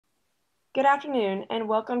Good afternoon and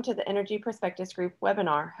welcome to the Energy Prospectus Group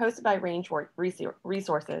webinar hosted by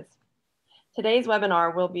Resources. Today's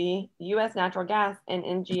webinar will be U.S. natural gas and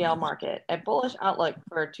NGL market, a bullish outlook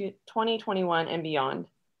for 2021 and beyond.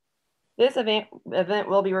 This event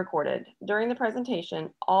will be recorded. During the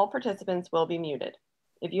presentation, all participants will be muted.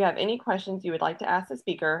 If you have any questions you would like to ask the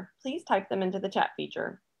speaker, please type them into the chat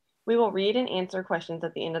feature. We will read and answer questions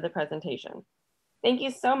at the end of the presentation. Thank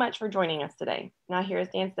you so much for joining us today. Now here's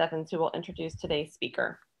Dan Steffens, who will introduce today's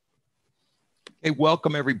speaker. Hey,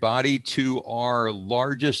 welcome everybody to our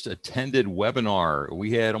largest attended webinar.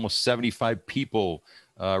 We had almost 75 people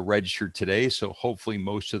registered today, so hopefully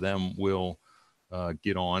most of them will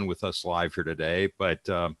get on with us live here today. But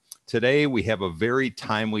today we have a very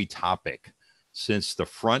timely topic. Since the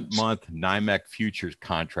front month NYMEX futures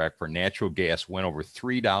contract for natural gas went over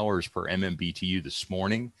 $3 per MMBTU this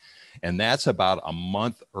morning, and that's about a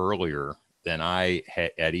month earlier than I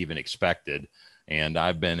had even expected. And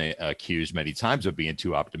I've been accused many times of being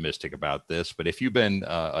too optimistic about this. But if you've been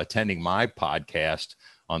attending my podcast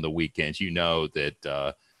on the weekends, you know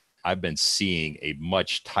that I've been seeing a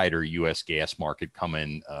much tighter U.S. gas market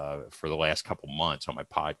coming for the last couple months on my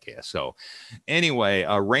podcast. So anyway,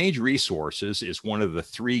 Range Resources is one of the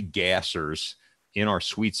three gassers in our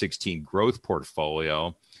Sweet 16 growth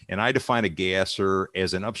portfolio. And I define a gasser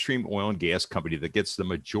as an upstream oil and gas company that gets the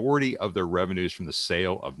majority of their revenues from the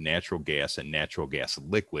sale of natural gas and natural gas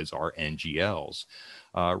liquids, or NGLs.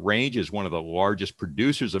 Range is one of the largest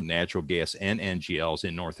producers of natural gas and NGLs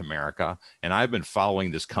in North America. And I've been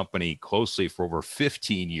following this company closely for over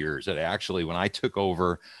 15 years. And actually, when I took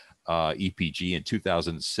over EPG in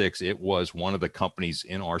 2006, it was one of the companies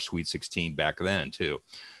in our Sweet 16 back then, too.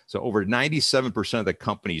 So over 97% of the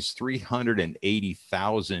company's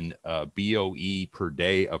 380,000 BOE per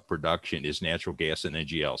day of production is natural gas and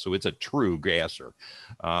NGL. So it's a true gasser.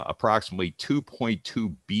 Approximately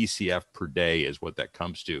 2.2 BCF per day is what that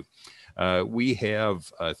comes to. We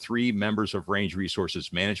have three members of Range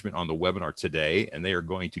Resources Management on the webinar today, and they are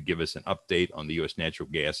going to give us an update on the U.S. natural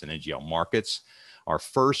gas and NGL markets. Our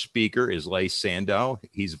first speaker is Laith Sandow.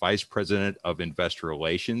 He's Vice President of Investor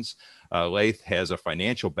Relations. Laith has a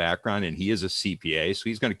financial background and he is a CPA. So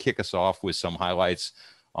he's going to kick us off with some highlights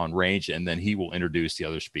on Range, and then he will introduce the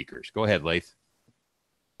other speakers. Go ahead, Laith.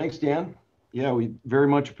 Thanks, Dan. Yeah, we very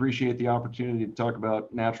much appreciate the opportunity to talk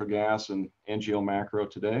about natural gas and NGL macro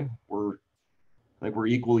today. We're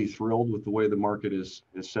equally thrilled with the way the market is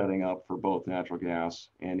setting up for both natural gas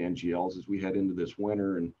and NGLs as we head into this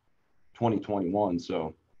winter and 2021.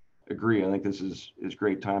 So agree. I think this is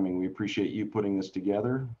great timing. We appreciate you putting this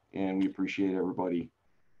together, and we appreciate everybody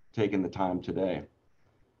taking the time today.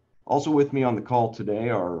 Also with me on the call today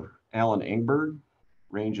are Alan Engberg,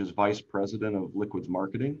 Range's Vice President of Liquids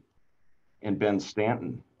Marketing, and Ben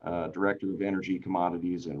Stanton, Director of Energy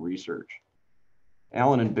Commodities and Research.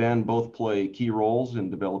 Alan and Ben both play key roles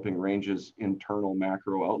in developing Range's internal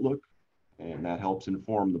macro outlook, and that helps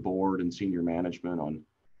inform the board and senior management on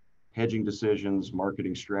hedging decisions,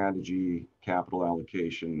 marketing strategy, capital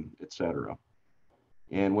allocation, etc.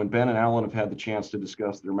 And when Ben and Alan have had the chance to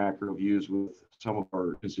discuss their macro views with some of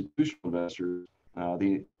our institutional investors,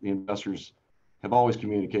 the investors have always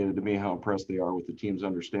communicated to me how impressed they are with the team's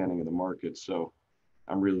understanding of the market. So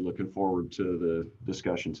I'm really looking forward to the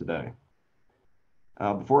discussion today.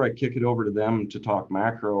 Before I kick it over to them to talk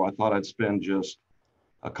macro, I thought I'd spend just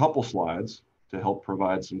a couple slides to help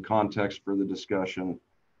provide some context for the discussion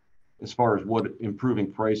as far as what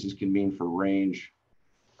improving prices can mean for Range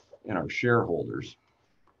and our shareholders.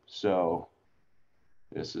 So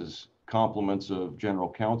this is compliments of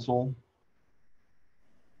General Counsel.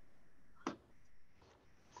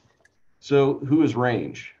 So who is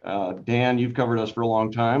Range? Dan, you've covered us for a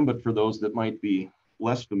long time, but for those that might be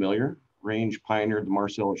less familiar, Range pioneered the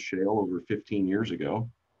Marcellus Shale over 15 years ago,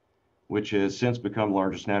 which has since become the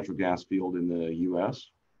largest natural gas field in the U.S.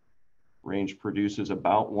 Range produces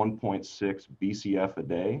about 1.6 BCF a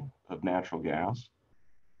day of natural gas,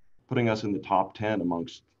 putting us in the top 10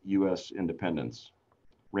 amongst U.S. independents.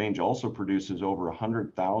 Range also produces over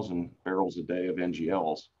 100,000 barrels a day of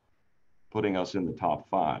NGLs, putting us in the top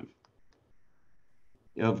 5.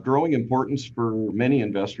 Of growing importance for many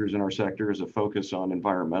investors in our sector is a focus on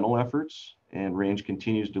environmental efforts, and Range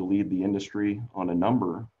continues to lead the industry on a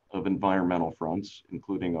number of environmental fronts,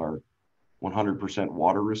 including our 100%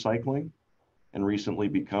 water recycling, and recently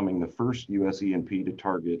becoming the first U.S. E&P to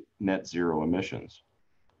target net zero emissions.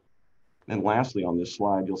 And lastly, on this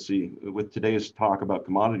slide, you'll see with today's talk about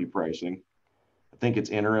commodity pricing, I think it's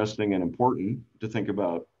interesting and important to think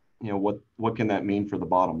about, what can that mean for the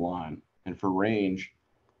bottom line? And for Range,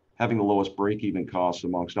 having the lowest break-even costs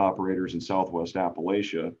amongst operators in Southwest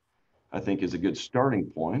Appalachia, I think is a good starting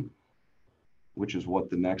point, which is what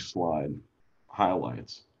the next slide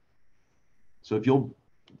highlights. So if you'll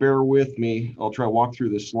bear with me, I'll try to walk through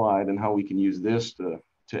this slide and how we can use this to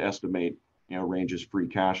estimate, Range's free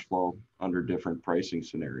cash flow under different pricing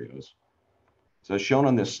scenarios. So as shown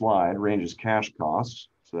on this slide, Range's cash costs,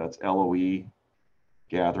 so that's LOE,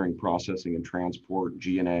 gathering, processing, and transport,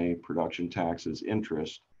 G&A, production taxes,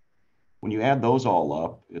 interest. When you add those all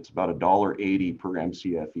up, it's about $1.80 per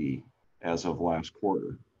MCFE as of last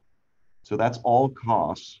quarter. So that's all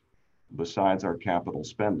costs besides our capital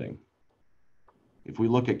spending. If we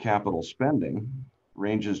look at capital spending,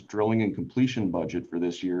 Range's drilling and completion budget for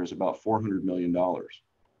this year is about $400 million.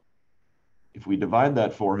 If we divide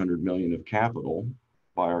that $400 million of capital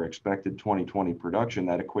by our expected 2020 production,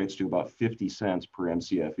 that equates to about 50 cents per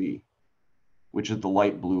MCFE, which is the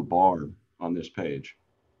light blue bar on this page.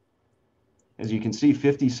 As you can see,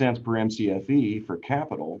 50 cents per MCFE for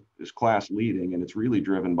capital is class leading, and it's really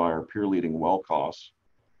driven by our peer leading well costs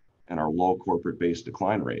and our low corporate base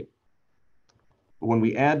decline rate. But when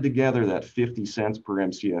we add together that 50 cents per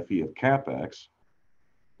MCFE of CapEx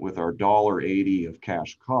with our $1.80 of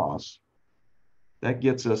cash costs, that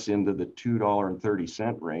gets us into the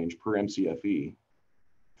 $2.30 range per MCFE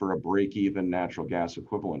for a break-even natural gas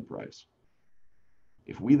equivalent price.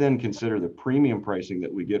 If we then consider the premium pricing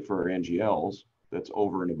that we get for our NGLs, that's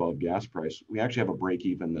over and above gas price, we actually have a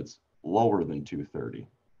break-even that's lower than $2.30.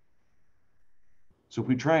 So if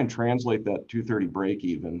we try and translate that $2.30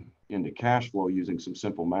 break-even into cash flow using some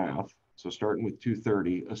simple math, so starting with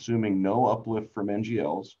 $2.30, assuming no uplift from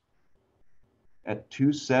NGLs, at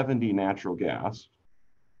 $2.70 natural gas,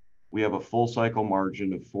 we have a full cycle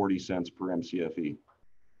margin of 40 cents per MCFE.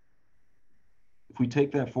 If we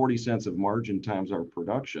take that 40 cents of margin times our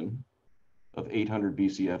production of 800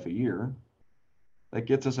 BCF a year, that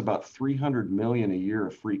gets us about 300 million a year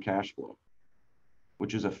of free cash flow,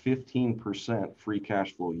 which is a 15% free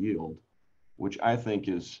cash flow yield, which I think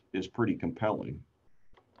is pretty compelling.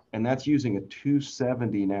 And that's using a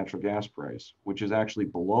 270 natural gas price, which is actually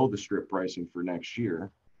below the strip pricing for next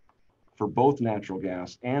year for both natural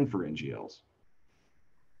gas and for NGLs.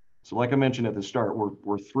 So like I mentioned at the start,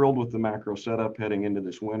 we're thrilled with the macro setup heading into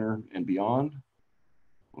this winter and beyond.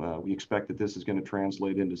 We expect that this is going to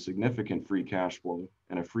translate into significant free cash flow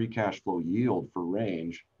and a free cash flow yield for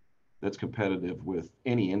Range that's competitive with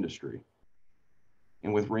any industry.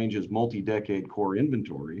 And with Range's multi-decade core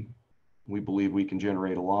inventory, we believe we can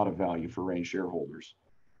generate a lot of value for Range shareholders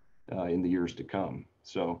in the years to come.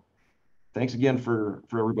 So thanks again for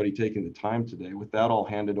everybody taking the time today. With that, I'll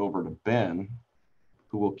hand it over to Ben,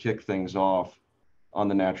 who will kick things off on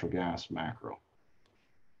the natural gas macro.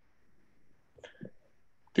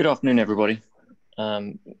 Good afternoon, everybody.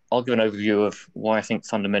 I'll give an overview of why I think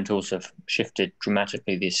fundamentals have shifted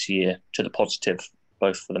dramatically this year to the positive,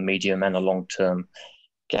 both for the medium and the long-term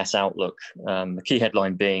gas outlook. The key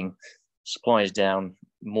headline being supply is down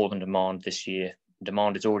more than demand this year.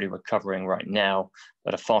 Demand is already recovering right now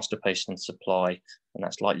at a faster pace than supply, and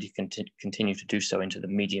that's likely to continue to do so into the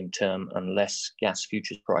medium term unless gas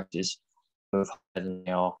futures prices move higher than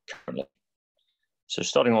they are currently. So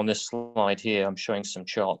starting on this slide here, I'm showing some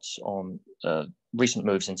charts on recent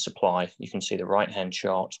moves in supply. You can see the right-hand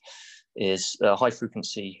chart is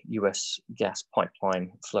high-frequency US gas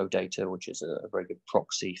pipeline flow data, which is a very good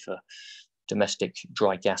proxy for domestic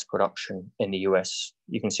dry gas production in the US.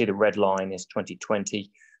 You can see the red line is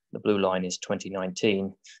 2020, the blue line is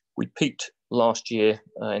 2019. We peaked last year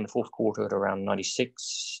in the fourth quarter at around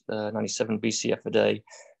 97 BCF a day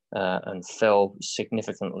and fell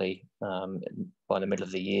significantly by the middle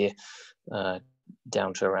of the year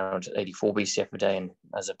down to around 84 BCF a day. And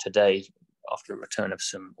as of today, after a return of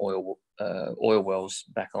some oil wells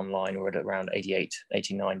back online, we're at around 88,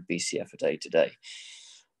 89 BCF a day today.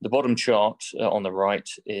 The bottom chart on the right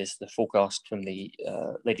is the forecast from the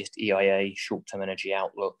latest EIA short-term energy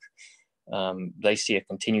outlook. They see a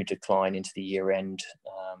continued decline into the year end,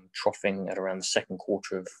 troughing at around the second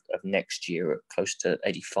quarter of next year at close to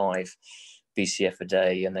 85 BCF a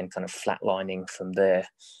day, and then kind of flatlining from there.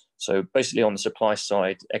 So basically on the supply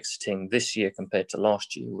side, exiting this year compared to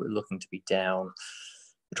last year, we're looking to be down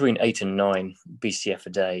between 8 and 9 BCF a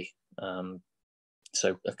day.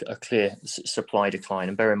 So a clear supply decline.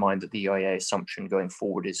 And bear in mind that the EIA assumption going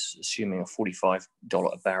forward is assuming a $45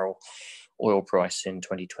 a barrel oil price in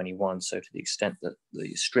 2021. So to the extent that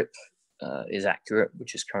the strip is accurate,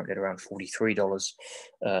 which is currently at around $43,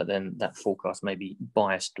 then that forecast may be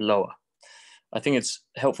biased lower. I think it's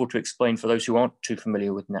helpful to explain for those who aren't too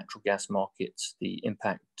familiar with natural gas markets, the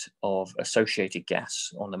impact of associated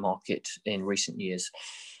gas on the market in recent years.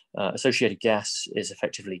 Associated gas is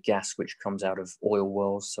effectively gas which comes out of oil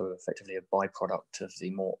wells, so effectively a byproduct of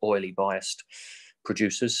the more oily biased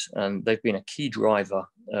producers. And they've been a key driver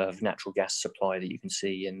of natural gas supply that you can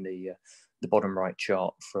see in the bottom right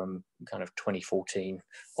chart from kind of 2014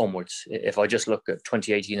 onwards. If I just look at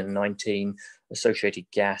 2018 and 19, associated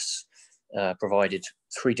gas provided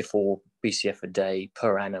 3 to 4 BCF a day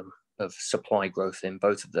per annum of supply growth in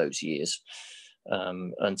both of those years,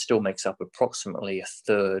 and still makes up approximately a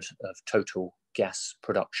third of total gas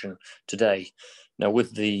production today. Now,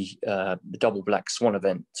 with the double black swan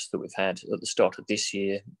events that we've had at the start of this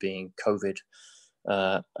year, being COVID,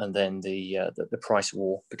 and then the price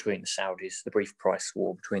war between the Saudis, the brief price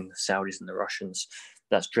war between the Saudis and the Russians,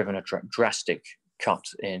 that's driven a drastic cut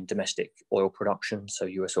in domestic oil production. So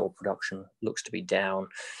US oil production looks to be down,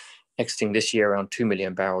 exiting this year around 2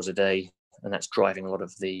 million barrels a day. And that's driving a lot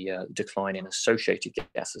of the decline in associated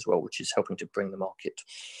gas as well, which is helping to bring the market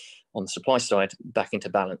on the supply side back into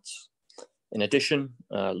balance. In addition,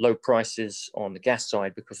 low prices on the gas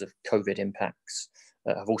side because of COVID impacts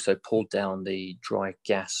have also pulled down the dry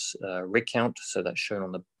gas rig count. So that's shown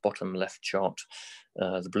on the bottom left chart.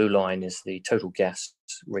 The blue line is the total gas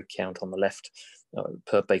rig count on the left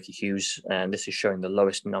per Baker Hughes. And this is showing the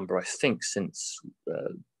lowest number, I think, since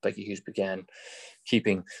Baker Hughes began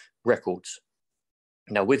keeping records.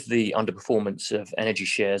 Now, with the underperformance of energy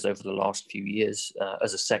shares over the last few years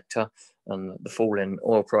as a sector and the fall in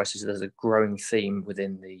oil prices, there's a growing theme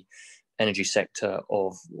within the energy sector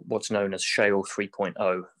of what's known as Shale 3.0.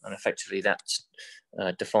 And effectively that's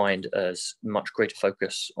defined as much greater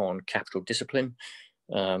focus on capital discipline.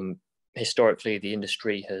 Historically, the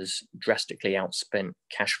industry has drastically outspent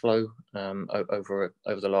cash flow over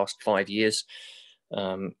the last 5 years,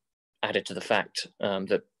 added to the fact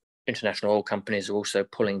that international oil companies are also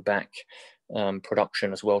pulling back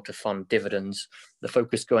production as well to fund dividends. The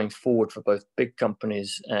focus going forward for both big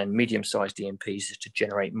companies and medium-sized E&Ps is to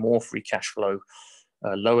generate more free cash flow,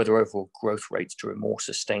 lower their overall growth rates to a more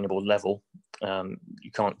sustainable level.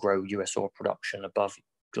 You can't grow US oil production above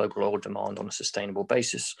global oil demand on a sustainable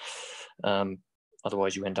basis.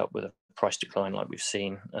 Otherwise, you end up with a price decline like we've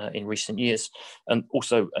seen in recent years, and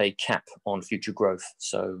also a cap on future growth.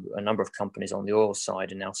 So a number of companies on the oil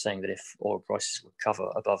side are now saying that if oil prices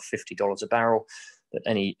recover above $50 a barrel, that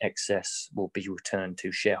any excess will be returned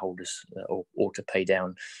to shareholders or to pay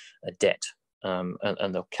down a debt,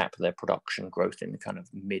 and they'll cap their production growth in the kind of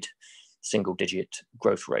mid-single-digit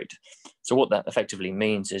growth rate. So what that effectively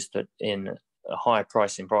means is that in a higher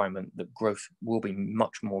price environment, the growth will be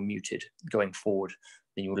much more muted going forward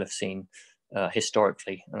than you will have seen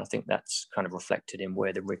historically. And I think that's kind of reflected in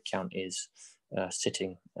where the rig count is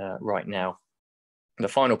sitting right now. The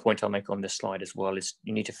final point I'll make on this slide as well is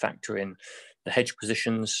you need to factor in the hedge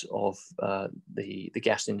positions of the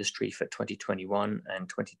gas industry for 2021 and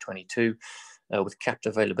 2022, with capped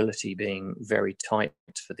availability being very tight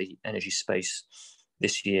for the energy space.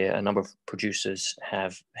 This year, a number of producers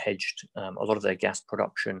have hedged a lot of their gas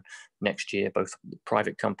production next year, both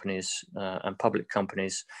private companies and public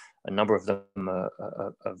companies. A number of them are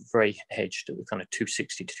very hedged at the kind of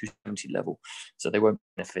 260 to 270 level. So they won't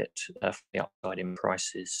benefit from the upside in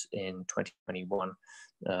prices in 2021,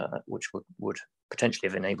 which would potentially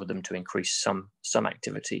have enabled them to increase some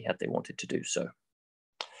activity had they wanted to do so.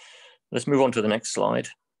 Let's move on to the next slide.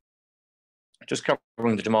 Just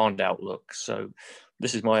covering the demand outlook. So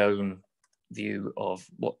this is my own view of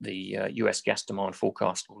what the US gas demand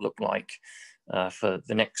forecast will look like for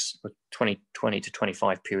the next 2020 to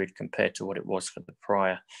 25 period compared to what it was for the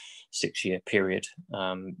prior 6-year period.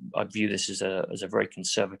 I view this as a very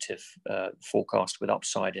conservative forecast with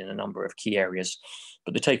upside in a number of key areas.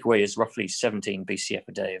 But the takeaway is roughly 17 BCF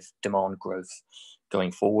a day of demand growth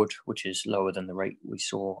going forward, which is lower than the rate we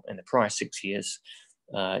saw in the prior 6 years.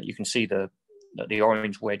 You can see the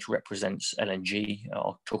orange wedge represents LNG.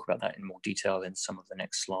 I'll talk about that in more detail in some of the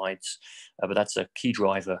next slides, but that's a key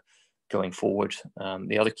driver going forward.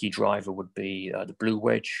 The other key driver would be the blue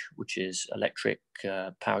wedge, which is electric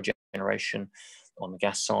power generation on the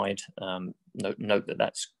gas side. Note that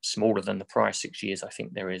that's smaller than the prior 6 years. I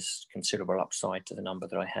think there is considerable upside to the number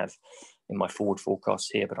that I have in my forward forecast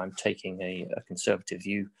here, but I'm taking a conservative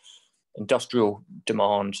view. Industrial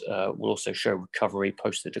demand will also show recovery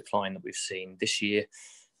post the decline that we've seen this year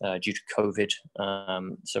due to COVID.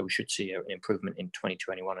 So we should see an improvement in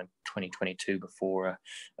 2021 and 2022 before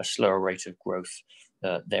a slower rate of growth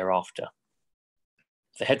thereafter.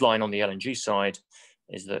 The headline on the LNG side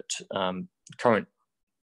is that current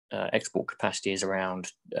export capacity is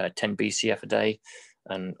around 10 BCF a day.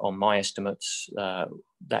 And on my estimates,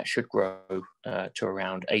 that should grow to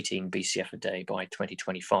around 18 BCF a day by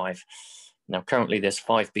 2025. Now, currently there's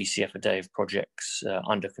 5 BCF a day of projects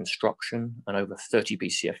under construction and over 30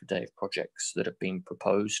 BCF a day of projects that have been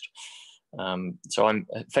proposed. So I'm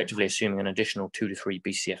effectively assuming an additional 2 to 3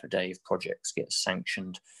 BCF a day of projects get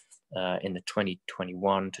sanctioned in the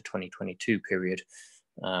 2021 to 2022 period,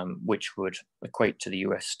 which would equate to the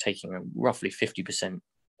US taking a roughly 50%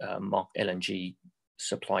 LNG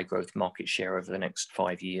supply growth market share over the next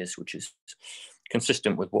 5 years, which is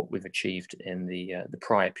consistent with what we've achieved in the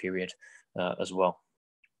prior period as well.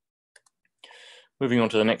 Moving on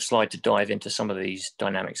to the next slide to dive into some of these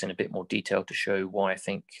dynamics in a bit more detail to show why I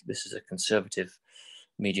think this is a conservative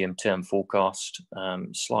medium-term forecast.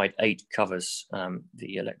 Slide 8 covers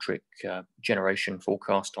the electric generation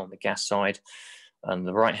forecast on the gas side. And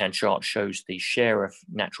the right-hand chart shows the share of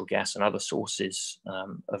natural gas and other sources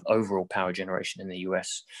of overall power generation in the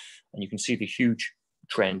US. And you can see the huge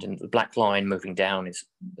trend, and the black line moving down is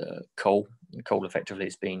coal. And coal effectively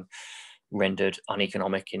is being rendered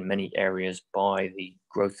uneconomic in many areas by the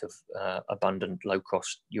growth of abundant,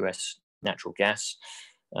 low-cost US natural gas.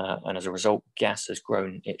 And as a result, gas has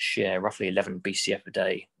grown its share roughly 11 BCF a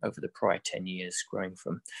day over the prior 10 years, growing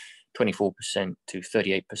from 24% to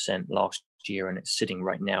 38% last year, and it's sitting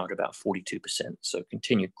right now at about 42%. So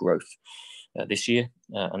continued growth this year,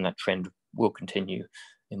 and that trend will continue,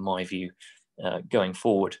 in my view, going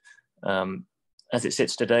forward. As it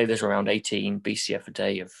sits today, there's around 18 BCF a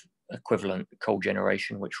day of equivalent coal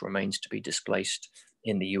generation, which remains to be displaced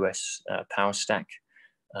in the US power stack.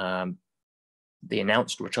 The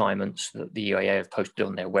announced retirements that the EIA have posted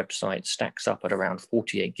on their website stacks up at around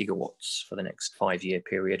 48 gigawatts for the next 5-year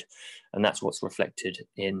period. And that's what's reflected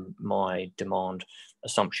in my demand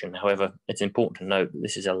assumption. However, it's important to note that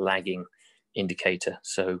this is a lagging indicator.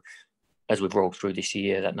 So as we've rolled through this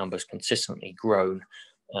year, that number's consistently grown.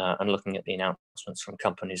 And looking at the announcements from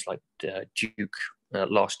companies like Duke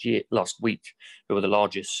last week, who were the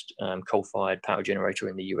largest coal-fired power generator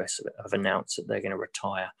in the US, have announced that they're going to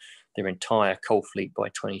retire their entire coal fleet by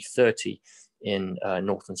 2030 in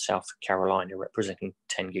North and South Carolina, representing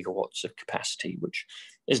 10 gigawatts of capacity, which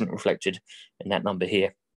isn't reflected in that number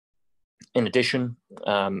here. In addition,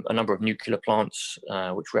 a number of nuclear plants,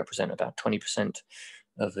 which represent about 20%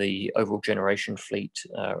 of the overall generation fleet,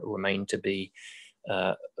 remain to be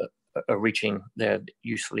are reaching their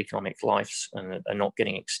useful economic lives and are not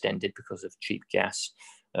getting extended because of cheap gas.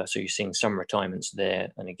 So you're seeing some retirements there.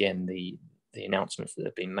 And again, the announcements that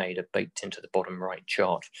have been made are baked into the bottom right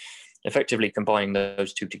chart. Effectively combining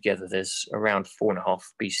those two together, there's around 4.5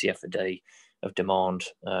 BCF a day of demand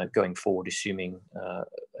going forward, assuming a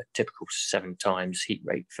typical 7 times heat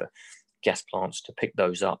rate for gas plants to pick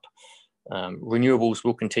those up. Renewables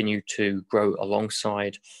will continue to grow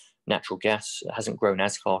alongside natural gas. It hasn't grown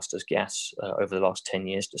as fast as gas over the last 10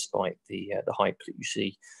 years, despite the hype that you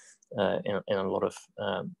see in a lot of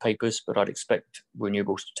papers, but I'd expect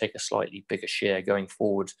renewables to take a slightly bigger share going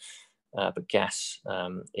forward. But gas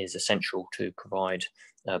is essential to provide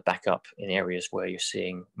backup in areas where you're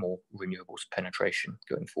seeing more renewables penetration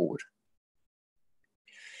going forward.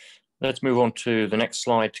 Let's move on to the next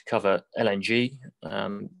slide to cover LNG. A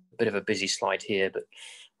bit of a busy slide here, but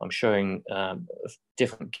I'm showing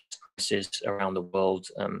different gas prices around the world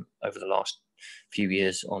over the last few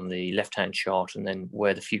years on the left-hand chart, and then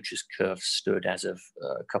where the futures curve stood as of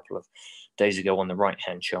a couple of days ago on the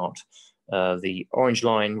right-hand chart. The orange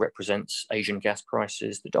line represents Asian gas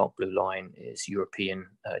prices. The dark blue line is European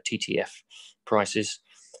TTF prices.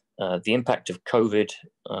 The impact of COVID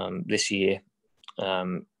this year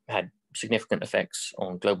had significant effects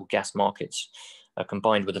on global gas markets,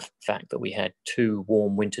 combined with the fact that we had 2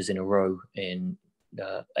 warm winters in a row in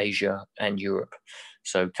Asia and Europe.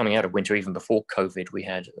 So coming out of winter, even before COVID, we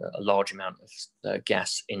had a large amount of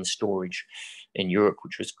gas in storage in Europe,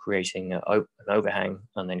 which was creating an overhang,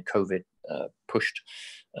 and then COVID pushed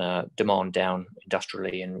demand down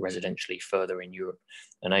industrially and residentially further in Europe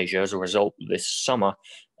and Asia. As a result, this summer,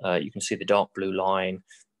 you can see the dark blue line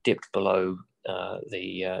dipped below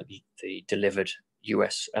the delivered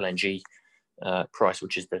US LNG price,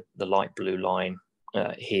 which is the light blue line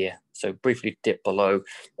here. So briefly dipped below.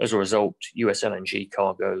 As a result, US LNG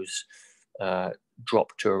cargoes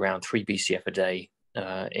dropped to around 3 BCF a day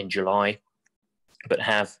in July, but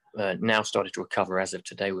have now started to recover as of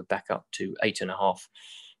today. We're back up to 8.5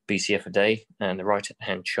 BCF a day. And the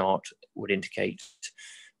right-hand chart would indicate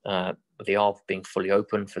the ARB being fully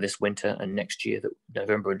open for this winter, and next year, that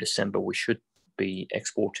November and December, we should be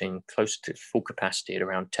exporting close to full capacity at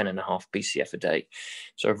around 10.5 BCF a day.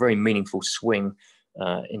 So a very meaningful swing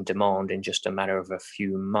in demand in just a matter of a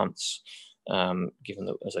few months, given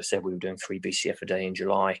that, as I said, we were doing 3 BCF a day in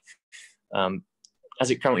July. As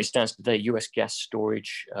it currently stands today, US gas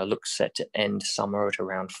storage looks set to end summer at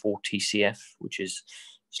around 4 TCF, which is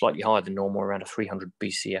slightly higher than normal, around a 300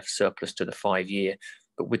 BCF surplus to the 5-year.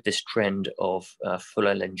 But with this trend of full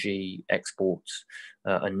LNG exports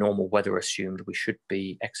and normal weather assumed, we should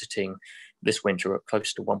be exiting this winter at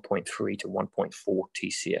close to 1.3 to 1.4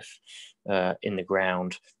 TCF in the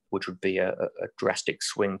ground, which would be a drastic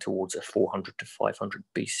swing towards a 400 to 500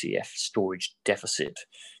 BCF storage deficit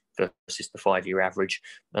versus the 5-year average.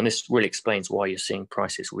 And this really explains why you're seeing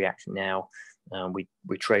prices react now.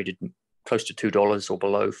 We traded close to $2 or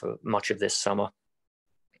below for much of this summer.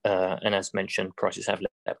 And as mentioned, prices have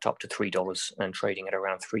leapt up to $3 and trading at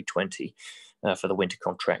around $3.20 for the winter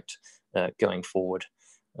contract going forward.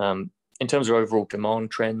 In terms of overall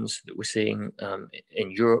demand trends that we're seeing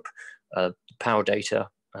in Europe, power data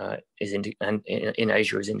in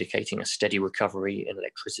Asia is indicating a steady recovery in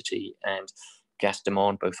electricity and gas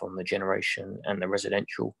demand, both on the generation and the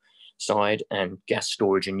residential side. And gas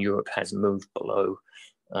storage in Europe has moved below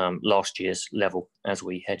last year's level as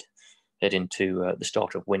we head into the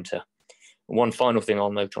start of winter. One final thing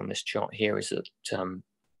I'll note on this chart here is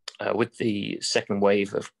that with the second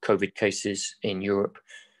wave of COVID cases in Europe,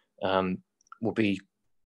 nobody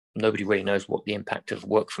really knows what the impact of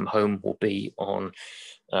work from home will be on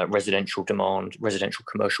residential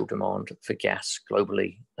commercial demand for gas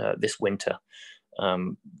globally this winter,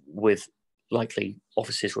 with likely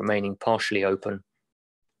offices remaining partially open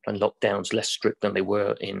and lockdowns less strict than they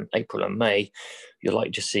were in April and May. You're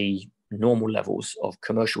likely to see normal levels of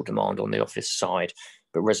commercial demand on the office side,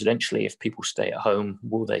 but residentially, if people stay at home,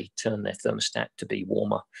 will they turn their thermostat to be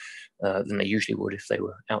warmer than they usually would if they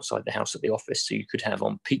were outside the house at the office? So you could have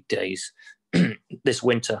on peak days this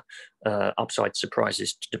winter upside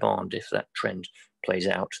surprises to demand if that trend plays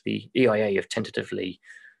out. The EIA have tentatively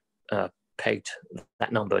pegged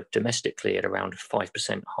that number domestically at around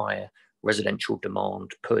 5% higher residential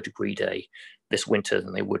demand per degree day this winter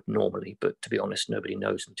than they would normally. But to be honest, nobody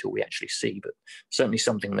knows until we actually see, but certainly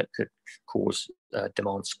something that could cause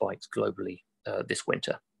demand spikes globally this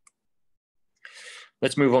winter.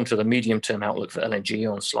 Let's move on to the medium-term outlook for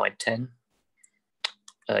LNG on slide 10.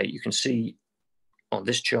 You can see on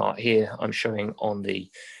this chart here, I'm showing on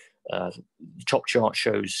the top chart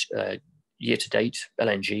shows year-to-date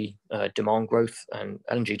LNG demand growth, and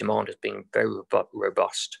LNG demand has been very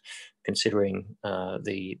robust considering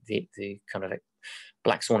the kind of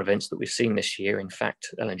black swan events that we've seen this year. In fact,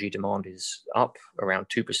 LNG demand is up around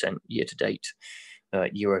 2% year-to-date,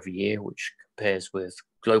 year over year, which compares with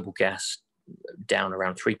global gas down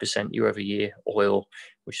around 3% year over year, oil,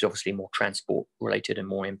 which is obviously more transport related and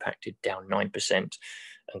more impacted, down 9%, and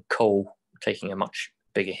coal taking a much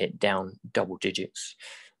bigger hit, down double digits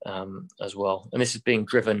as well. And this is being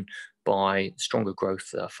driven by stronger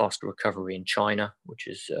growth, faster recovery in China, which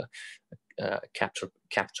is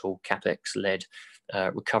capital CapEx-led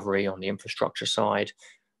recovery on the infrastructure side.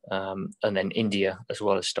 And then India as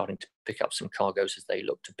well is starting to pick up some cargoes as they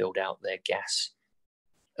look to build out their gas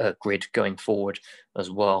grid going forward as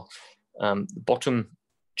well. The bottom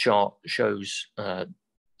chart shows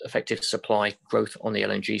effective supply growth on the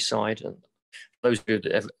LNG side. And those of you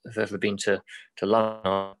that have ever been to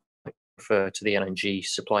London refer to the LNG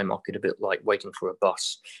supply market a bit like waiting for a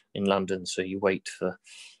bus in London. So you wait for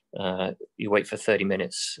 30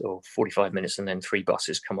 minutes or 45 minutes and then 3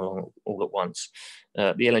 buses come along all at once.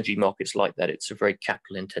 The LNG market's like that. It's a very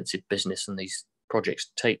capital intensive business, and these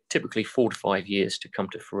projects take typically 4 to 5 years to come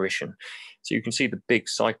to fruition. So you can see the big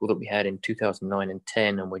cycle that we had in 2009 and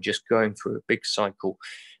 10, and we're just going through a big cycle,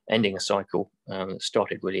 ending a cycle that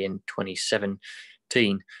started really in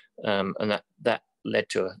 2017, and that led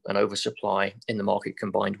to an oversupply in the market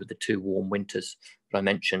combined with the 2 warm winters that I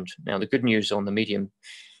mentioned. Now, the good news on the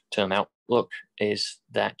medium-term outlook is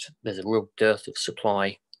that there's a real dearth of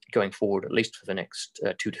supply going forward, at least for the next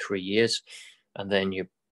 2 to 3 years. And then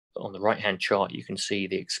on the right-hand chart, you can see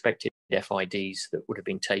the expected FIDs that would have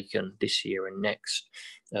been taken this year and next.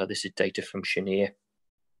 This is data from Cheniere.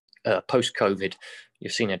 Post-COVID,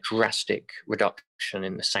 you've seen a drastic reduction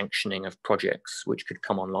in the sanctioning of projects which could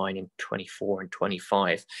come online in 24 and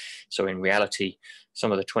 25. So in reality,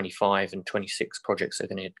 some of the 25 and 26 projects are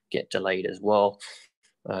going to get delayed as well.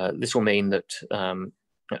 This will mean that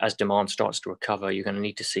as demand starts to recover, you're going to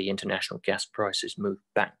need to see international gas prices move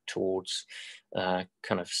back towards kind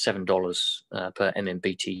of $7 per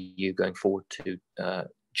MMBTU going forward to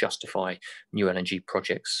justify new LNG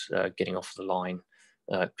projects getting off the line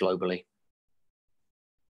globally.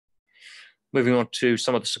 Moving on to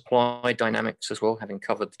some of the supply dynamics as well, having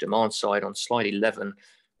covered the demand side on slide 11.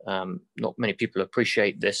 Not many people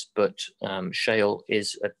appreciate this, but shale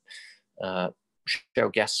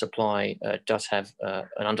gas supply does have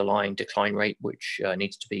an underlying decline rate, which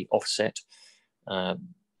needs to be offset.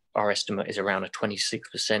 Our estimate is around a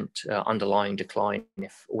 26% underlying decline.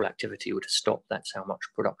 If all activity were to stop, that's how much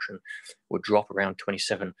production would drop, around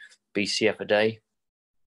 27 BCF a day.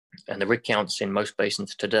 And the rig counts in most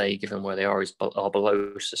basins today, given where they are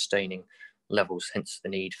below sustaining levels, hence the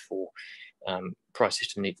need for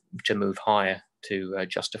prices to move higher to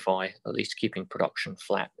justify at least keeping production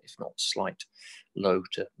flat, if not slight low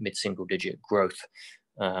to mid-single digit growth.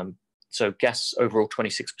 So gas overall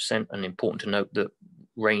 26%, and important to note that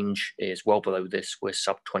Range is well below this. We're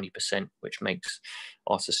sub 20%, which makes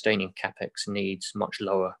our sustaining capex needs much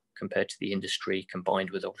lower compared to the industry, combined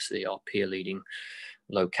with obviously our peer leading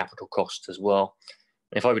low capital costs as well.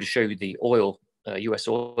 And if I were to show you the oil, US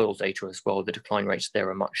oil data as well, the decline rates there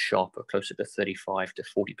are much sharper, closer to 35 to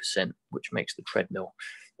 40%, which makes the treadmill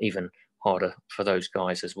even harder for those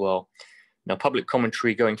guys as well. Now, public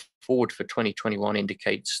commentary going forward for 2021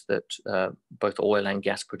 indicates that both oil and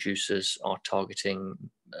gas producers are targeting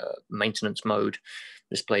maintenance mode.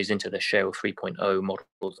 This plays into the Shale 3.0 model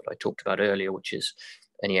that I talked about earlier, which is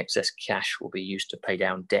any excess cash will be used to pay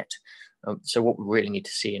down debt. So what we really need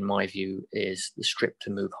to see, in my view, is the strip to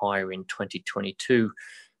move higher in 2022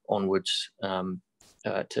 onwards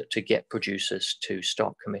to get producers to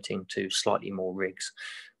start committing to slightly more rigs.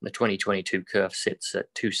 The 2022 curve sits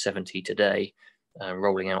at 270 today.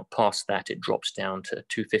 Rolling out past that, it drops down to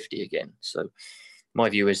 250 again. So my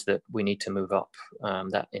view is that we need to move up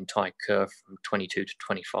that entire curve from 22 to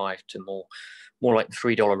 25 to more like the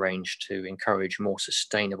 $3 range to encourage more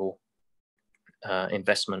sustainable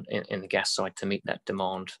investment in the gas side to meet that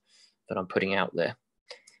demand that I'm putting out there.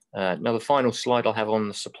 Now, the final slide I'll have on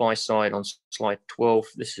the supply side, on slide 12,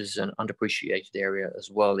 this is an underappreciated area as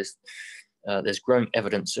well, is there's growing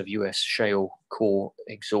evidence of US shale core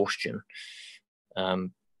exhaustion.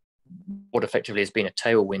 What effectively has been a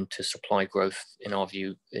tailwind to supply growth, in our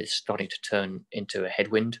view, is starting to turn into a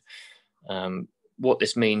headwind. What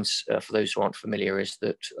this means, for those who aren't familiar, is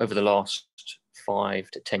that over the last 5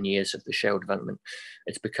 to 10 years of the shale development,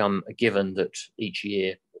 it's become a given that each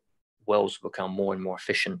year wells become more and more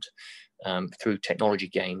efficient through technology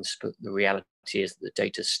gains. But the reality is that the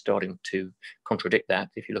data is starting to contradict that.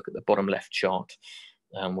 If you look at the bottom left chart,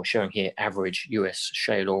 we're showing here average US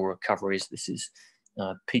shale oil recoveries. This is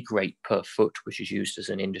peak rate per foot, which is used as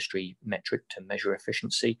an industry metric to measure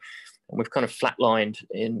efficiency. And we've kind of flatlined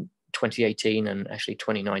in 2018, and actually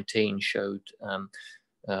 2019 showed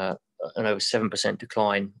an over 7%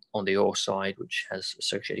 decline on the oil side, which has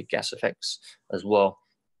associated gas effects as well.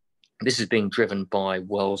 This is being driven by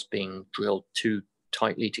wells being drilled too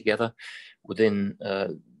tightly together within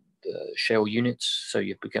the shale units. So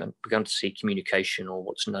you've begun to see communication, or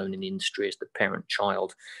what's known in the industry as the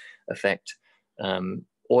parent-child effect.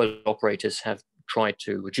 Oil operators have tried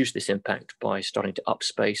to reduce this impact by starting to up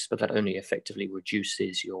space, but that only effectively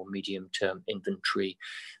reduces your medium-term inventory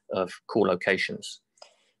of core locations.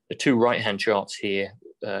 The two right-hand charts here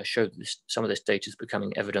show that some of this data is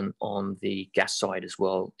becoming evident on the gas side as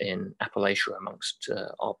well in Appalachia amongst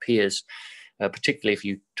our peers. Particularly if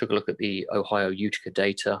you took a look at the Ohio Utica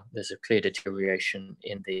data, there's a clear deterioration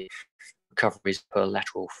in the recoveries per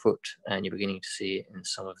lateral foot, and you're beginning to see it in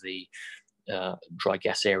some of the dry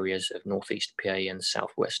gas areas of Northeast PA and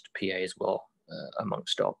Southwest PA as well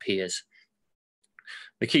amongst our peers.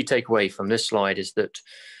 The key takeaway from this slide is that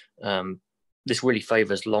this really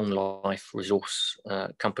favors long life resource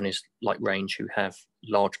companies like Range, who have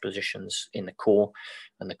large positions in the core,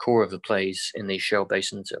 and the core of the plays in these shale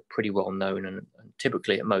basins are pretty well known and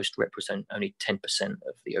typically at most represent only 10%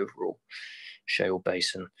 of the overall shale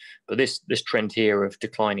basin. But this trend here of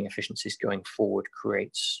declining efficiencies going forward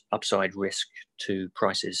creates upside risk to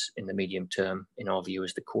prices in the medium term, in our view,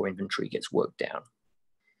 as the core inventory gets worked down.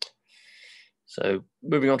 So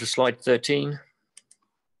moving on to slide 13.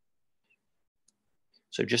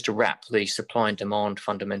 So just to wrap the supply and demand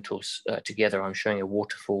fundamentals together, I'm showing a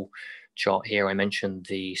waterfall chart here. I mentioned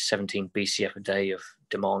the 17 BCF a day of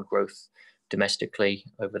demand growth domestically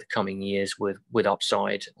over the coming years with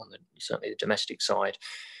upside on certainly the domestic side.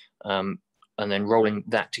 And then rolling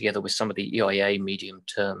that together with some of the EIA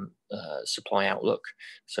medium-term supply outlook.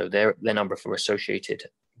 So their number for associated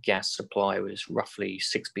gas supply was roughly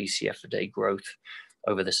 6 BCF a day growth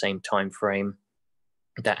over the same time frame.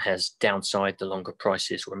 That has downside the longer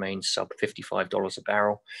prices remain sub $55 a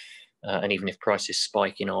barrel. And even if prices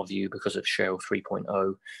spike, in our view, because of Shale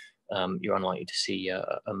 3.0, you're unlikely to see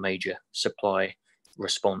a major supply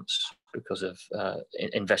response because of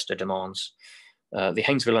investor demands. The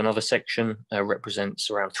Haynesville and other section represents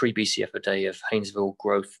around 3 BCF a day of Haynesville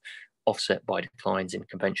growth, offset by declines in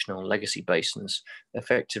conventional legacy basins,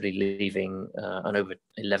 effectively leaving an over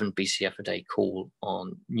 11 BCF a day call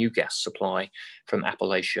on new gas supply from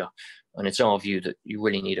Appalachia. And it's our view that you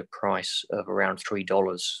really need a price of around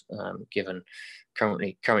 $3, given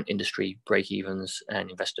current industry break-evens and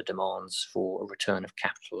investor demands for a return of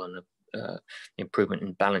capital and improvement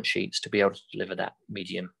in balance sheets to be able to deliver that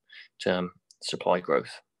medium-term supply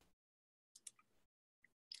growth.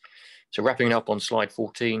 So wrapping up on slide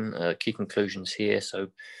 14, key conclusions here. So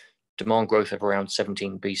demand growth of around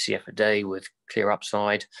 17 BCF a day with clear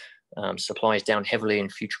upside. Supply is down heavily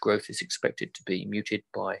and future growth is expected to be muted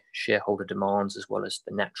by shareholder demands as well as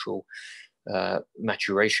the natural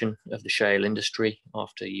maturation of the shale industry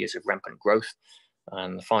after years of rampant growth.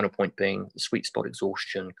 And the final point being the sweet spot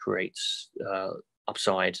exhaustion creates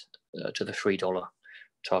upside to the $3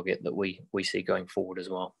 target that we see going forward as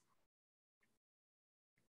well.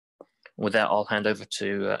 With that, I'll hand over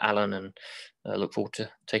to Alan and look forward to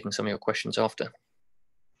taking some of your questions after.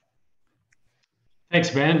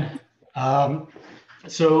 Thanks, Ben.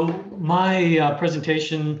 So my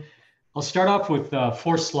presentation, I'll start off with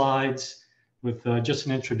 4 slides with just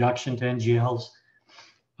an introduction to NGLs.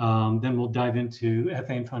 Then we'll dive into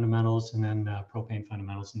ethane fundamentals and then propane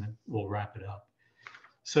fundamentals, and then we'll wrap it up.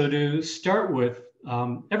 So to start with,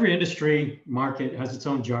 every industry market has its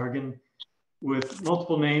own jargon with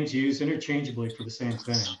multiple names used interchangeably for the same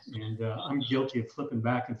thing. And I'm guilty of flipping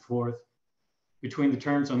back and forth between the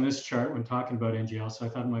terms on this chart when talking about NGL. So I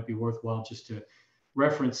thought it might be worthwhile just to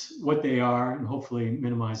reference what they are and hopefully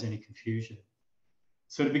minimize any confusion.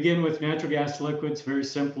 So to begin with, natural gas liquids, very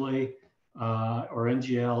simply, or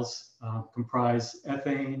NGLs, comprise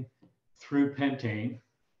ethane through pentane.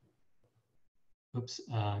 Oops,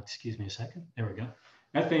 excuse me a second. There we go.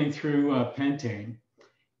 Ethane through pentane.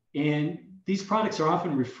 And these products are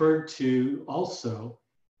often referred to also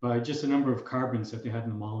by just a number of carbons that they have in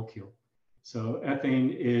the molecule. So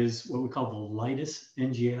ethane is what we call the lightest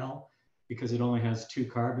NGL because it only has 2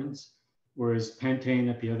 carbons, whereas pentane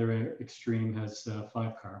at the other extreme has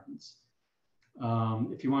 5 carbons.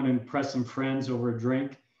 If you want to impress some friends over a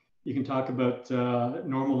drink, you can talk about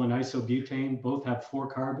normal and isobutane. Both have 4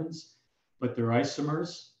 carbons, but they're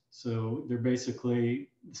isomers. So they're basically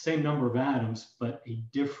the same number of atoms, but a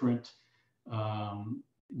different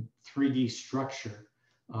 3D structure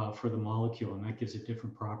for the molecule, and that gives it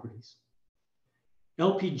different properties.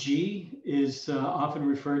 LPG is often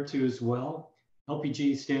referred to as well.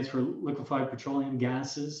 LPG stands for liquefied petroleum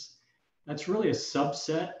gases. That's really a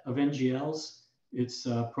subset of NGLs. It's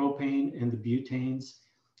propane and the butanes,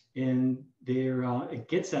 and it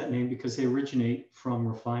gets that name because they originate from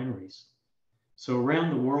refineries. So around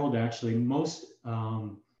the world, actually, most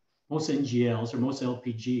NGLs or most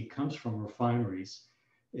LPG comes from refineries.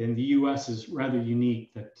 And the US is rather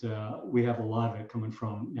unique that we have a lot of it coming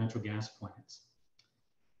from natural gas plants.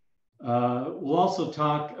 We'll also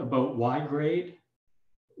talk about Y-grade.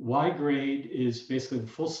 Y-grade is basically the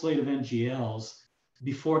full slate of NGLs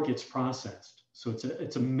before it gets processed. So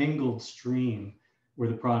it's a mingled stream where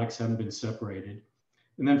the products haven't been separated.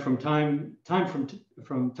 And then from time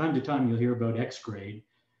to time, you'll hear about X-grade,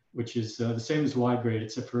 which is the same as Y-grade,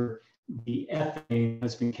 except for the ethane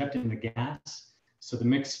has been kept in the gas. So the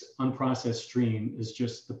mixed unprocessed stream is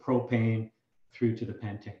just the propane through to the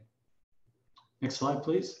pentane. Next slide,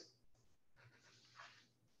 please.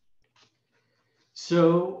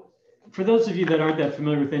 So for those of you that aren't that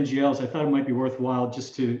familiar with NGLs, I thought it might be worthwhile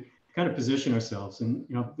just to kind of position ourselves. And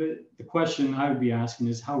the question I would be asking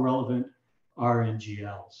is, how relevant are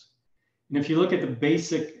NGLs? And if you look at the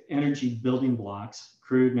basic energy building blocks,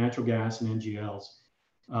 crude, natural gas, and NGLs,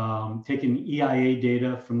 taking EIA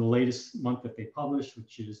data from the latest month that they published,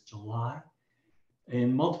 which is July,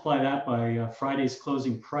 and multiply that by Friday's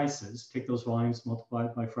closing prices, take those volumes, multiply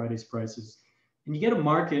it by Friday's prices, and you get a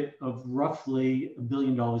market of roughly $1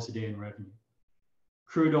 billion a day in revenue.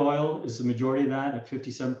 Crude oil is the majority of that at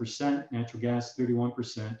 57%, natural gas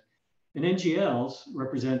 31%, and NGLs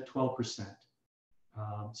represent 12%.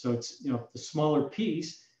 So it's the smaller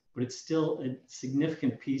piece, but it's still a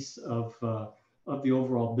significant piece of the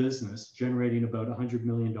overall business, generating about $100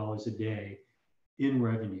 million a day in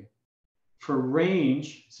revenue. For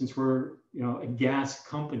Range, since we're a gas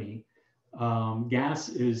company, gas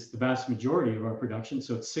is the vast majority of our production,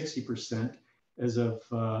 so it's 60% as of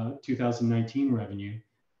 2019 revenue.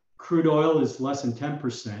 Crude oil is less than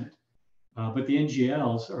 10%, but the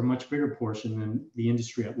NGLs are a much bigger portion than the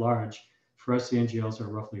industry at large. For us, the NGLs are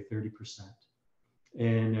roughly 30%.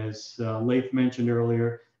 And as Leif mentioned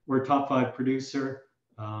earlier, we're a top 5 producer.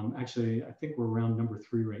 Actually, I think we're around number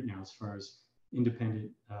 3 right now as far as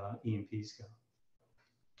independent E&Ps go.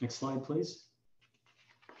 Next slide, please.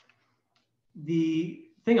 The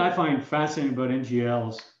thing I find fascinating about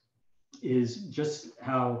NGLs is just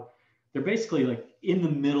how they're basically like in the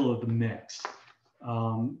middle of the mix.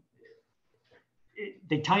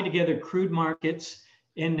 They tie together crude markets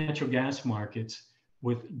and natural gas markets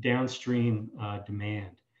with downstream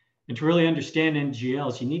demand. And to really understand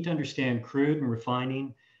NGLs, you need to understand crude and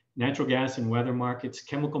refining, natural gas and weather markets,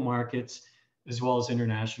 chemical markets, as well as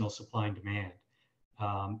international supply and demand.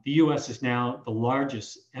 The US is now the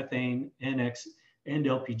largest ethane, NX, and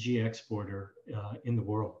LPG exporter in the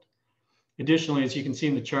world. Additionally, as you can see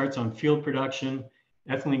in the charts on field production,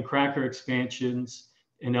 ethylene cracker expansions,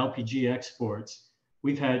 and LPG exports,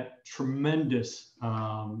 we've had tremendous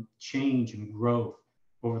change and growth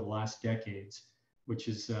over the last decades, which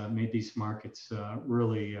has made these markets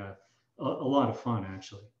really a lot of fun,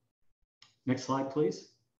 actually. Next slide,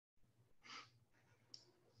 please.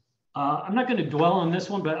 I'm not going to dwell on this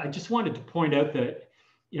one, but I just wanted to point out that,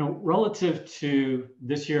 you know, relative to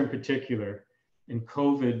this year in particular, and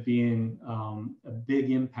COVID being a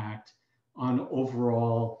big impact on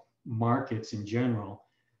overall markets in general,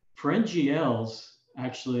 for NGLs,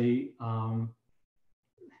 actually,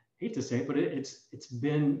 hate to say it, but it's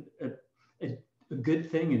been a good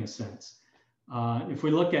thing in a sense. If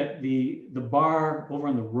we look at the bar over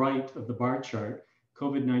on the right of the bar chart,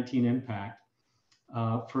 COVID-19 impact,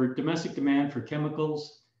 for domestic demand for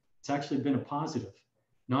chemicals, it's actually been a positive.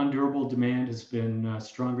 Non-durable demand has been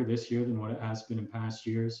stronger this year than what it has been in past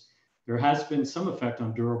years. There has been some effect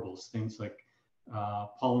on durables, things like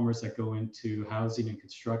polymers that go into housing and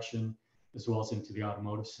construction, as well as into the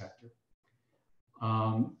automotive sector.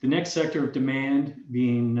 The next sector of demand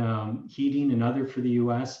being heating and other for the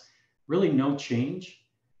US, really no change.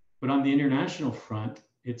 But on the international front,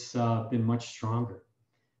 it's been much stronger.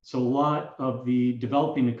 So a lot of the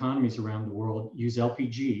developing economies around the world use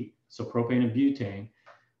LPG, so propane and butane,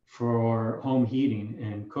 for home heating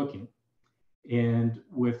and cooking. And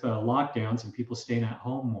with lockdowns and people staying at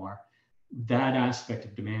home more, that aspect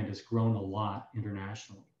of demand has grown a lot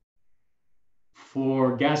internationally.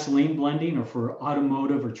 For gasoline blending or for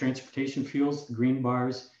automotive or transportation fuels, the green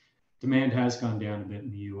bars, demand has gone down a bit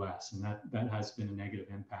in the US, and that has been a negative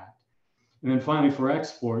impact. And then finally, for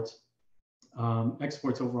exports,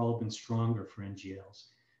 exports overall have been stronger for NGLs.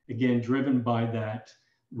 Again, driven by that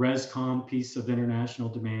ResCom piece of international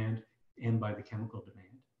demand and by the chemical demand.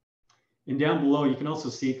 And down below, you can also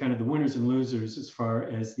see kind of the winners and losers as far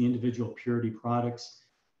as the individual purity products.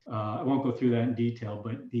 I won't go through that in detail,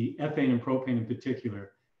 but the ethane and propane in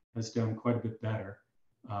particular has done quite a bit better.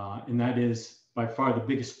 And that is by far the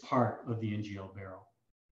biggest part of the NGL barrel.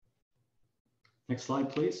 Next slide,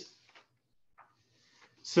 please.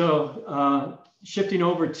 So shifting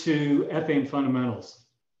over to ethane fundamentals.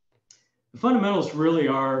 The fundamentals really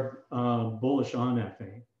are bullish on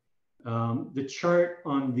ethane. The chart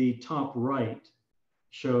on the top right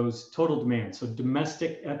shows total demand, so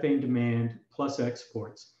domestic ethane demand plus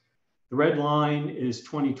exports. The red line is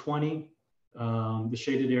 2020. The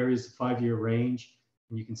shaded area is the 5-year range.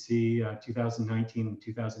 And you can see 2019 and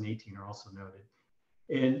 2018 are also noted.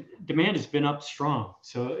 And demand has been up strong.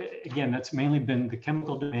 So again, that's mainly been the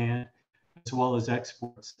chemical demand as well as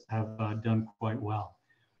exports have done quite well.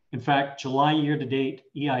 In fact, July year-to-date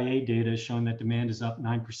EIA data has shown that demand is up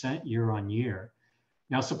 9% year on year.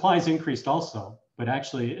 Now, supply has increased also, but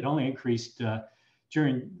actually it only increased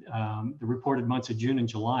during the reported months of June and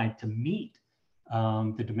July to meet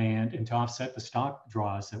the demand and to offset the stock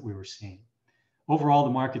draws that we were seeing. Overall, the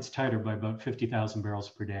market's tighter by about 50,000 barrels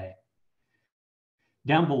per day.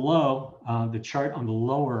 Down below, the chart on the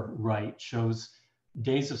lower right shows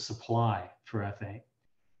days of supply for ethane.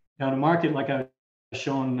 Now, in a market like I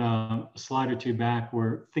shown a slide or two back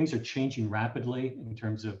where things are changing rapidly in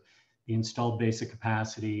terms of the installed basic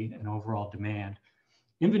capacity and overall demand,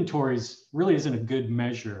 inventories really isn't a good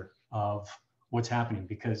measure of what's happening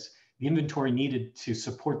because the inventory needed to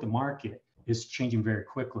support the market is changing very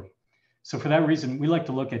quickly. So for that reason, we like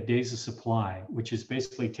to look at days of supply, which is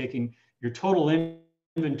basically taking your total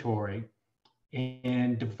inventory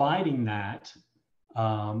and dividing that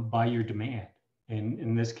by your demand. And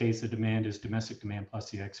in this case, the demand is domestic demand plus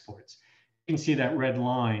the exports. You can see that red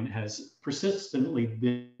line has persistently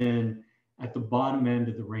been at the bottom end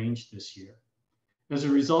of the range this year. As a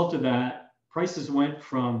result of that, prices went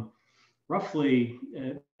from roughly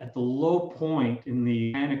at the low point in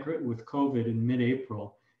the panic with COVID in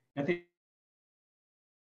mid-April, I think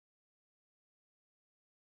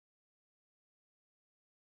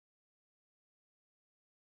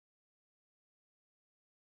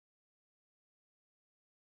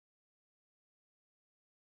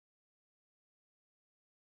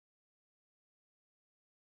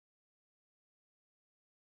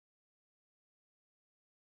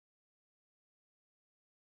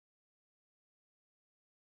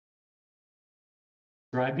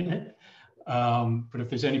describing it. But if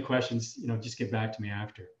there's any questions, just get back to me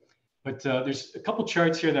after. But there's a couple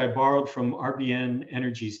charts here that I borrowed from RBN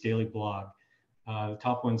Energy's daily blog. The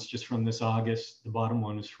top one's just from this August. The bottom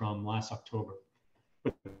one is from last October.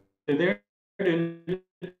 But they're there to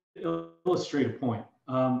illustrate a point.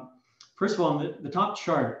 First of all, on the top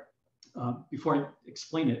chart, before I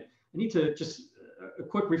explain it, I need to just a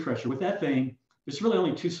quick refresher. With ethane, there's really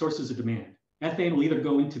only two sources of demand. Ethane will either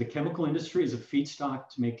go into the chemical industry as a feedstock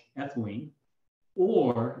to make ethylene,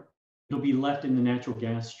 or it'll be left in the natural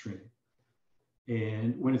gas stream.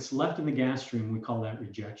 And when it's left in the gas stream, we call that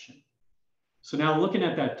rejection. So now looking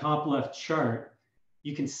at that top left chart,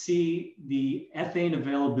 you can see the ethane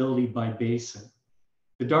availability by basin.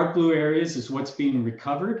 The dark blue areas is what's being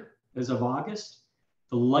recovered as of August.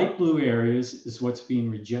 The light blue areas is what's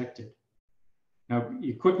being rejected. Now,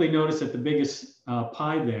 you quickly notice that the biggest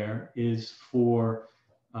pie there is for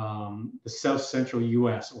the South Central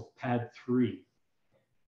US, or PAD 3.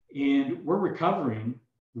 And we're recovering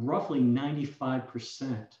roughly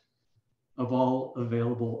 95% of all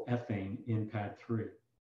available ethane in PAD 3.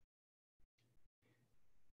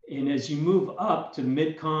 And as you move up to the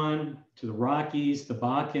Mid-Con, to the Rockies, the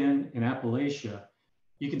Bakken, and Appalachia,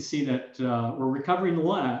 you can see that we're recovering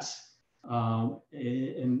less.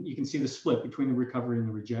 And you can see the split between the recovery and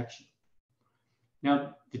the rejection.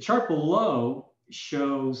 Now, the chart below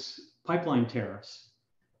shows pipeline tariffs.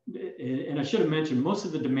 And I should have mentioned, most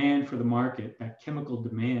of the demand for the market, that chemical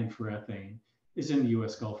demand for ethane, is in the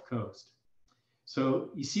US Gulf Coast.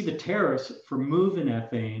 So you see the tariffs for moving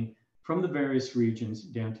ethane from the various regions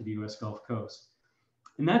down to the US Gulf Coast.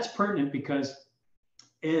 And that's pertinent because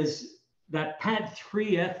as that PAD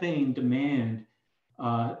 3 ethane demand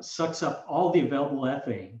sucks up all the available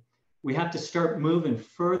ethane, we have to start moving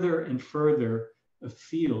further and further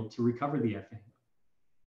afield to recover the ethane.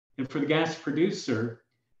 And for the gas producer,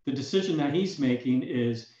 the decision that he's making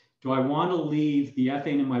is, do I want to leave the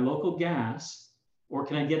ethane in my local gas, or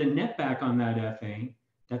can I get a net back on that ethane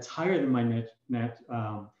that's higher than my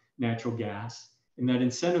natural gas, and that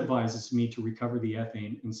incentivizes me to recover the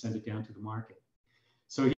ethane and send it down to the market?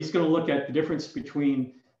 So he's going to look at the difference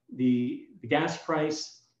between the gas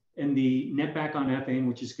price and the net back on ethane,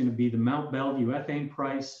 which is going to be the Mount Belvieu ethane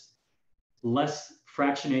price, less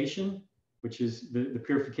fractionation, which is the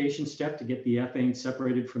purification step to get the ethane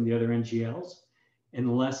separated from the other NGLs,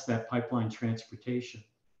 and less that pipeline transportation.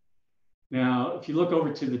 Now, if you look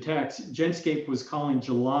over to the text, Genscape was calling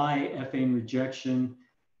July ethane rejection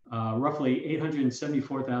roughly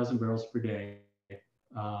 874,000 barrels per day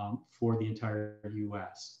for the entire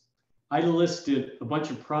US. I listed a bunch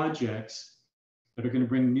of projects that are going to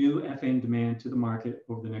bring new ethane demand to the market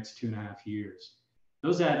over the next 2.5 years.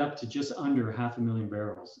 Those add up to just under 500,000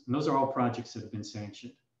 barrels. And those are all projects that have been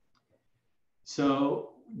sanctioned.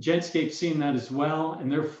 So Genscape's seen that as well.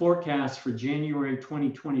 And their forecast for January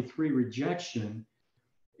 2023 rejection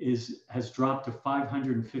has dropped to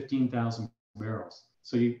 515,000 barrels.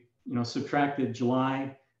 So you subtract the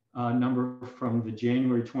July number from the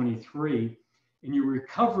January 23, and your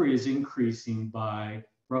recovery is increasing by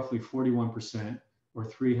roughly 41%, or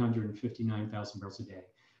 359,000 barrels a day.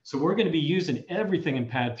 So we're going to be using everything in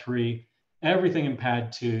PAD 3, everything in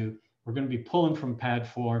PAD 2. We're going to be pulling from PAD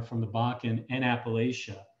 4, from the Bakken and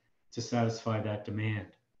Appalachia to satisfy that demand.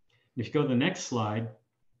 And if you go to the next slide,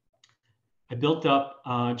 I built up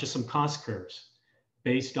just some cost curves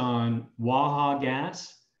based on Waha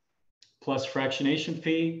gas plus fractionation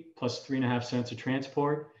fee plus 3.5 cents of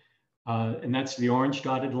transport. And that's the orange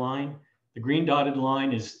dotted line. The green dotted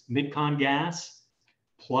line is Mid-Con gas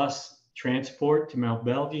plus transport to Mount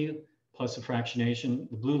Belvieu plus the fractionation.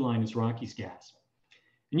 The blue line is Rockies gas.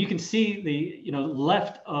 And you can see the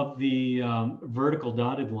left of the vertical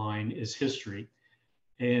dotted line is history.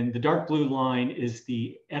 And the dark blue line is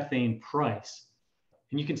the ethane price.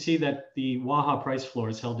 And you can see that the Waha price floor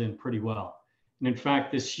is held in pretty well. And in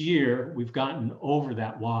fact, this year, we've gotten over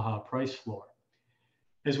that Waha price floor.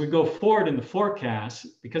 As we go forward in the forecast,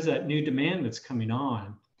 because of that new demand that's coming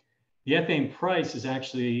on, the ethane price is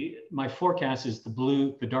actually, my forecast is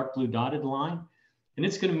the dark blue dotted line. And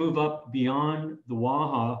it's going to move up beyond the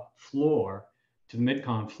Waha floor to the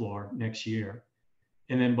Mid-Con floor next year.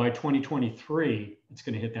 And then by 2023, it's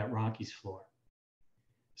going to hit that Rockies floor.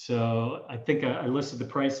 So I think I listed the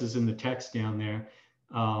prices in the text down there.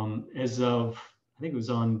 As of, I think it was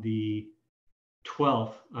on the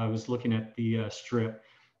 12th, I was looking at the strip.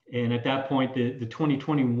 And at that point, the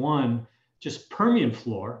 2021 just Permian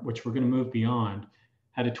floor, which we're going to move beyond,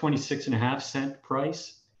 had a 26.5-cent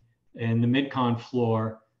price. And the Mid-Con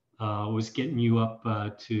floor was getting you up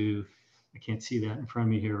to, I can't see that in front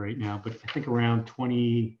of me here right now, but I think around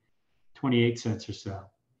 28 cents or so,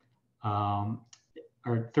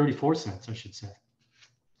 or 34 cents, I should say.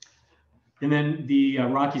 And then the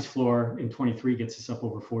Rockies floor in 23 gets us up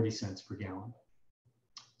over 40 cents per gallon.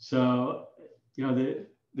 So, you know,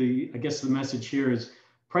 I guess the message here is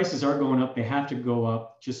prices are going up. They have to go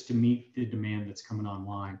up just to meet the demand that's coming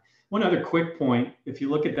online. One other quick point, if you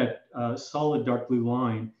look at that solid dark blue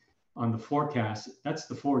line on the forecast, that's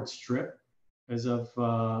the forward strip as of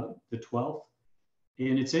the 12th.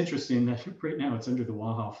 And it's interesting that right now it's under the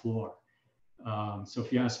Waha floor. So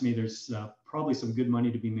if you ask me, there's probably some good money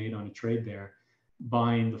to be made on a trade there,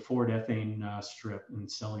 buying the forward ethane strip and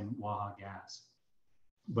selling Waha gas.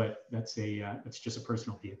 But that's just a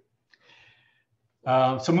personal view.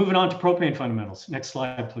 So moving on to propane fundamentals. Next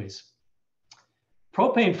slide, please.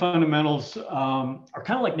 Propane fundamentals are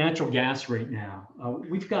kind of like natural gas right now.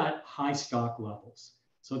 We've got high stock levels.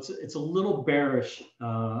 So it's a little bearish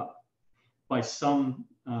by some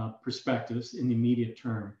perspectives in the immediate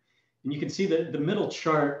term. And you can see that the middle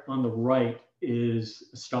chart on the right is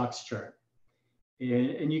a stocks chart.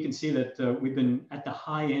 And you can see that we've been at the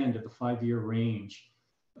high end of the 5-year range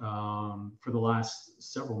for the last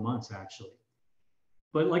several months, actually.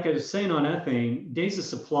 But like I was saying on ethane, days of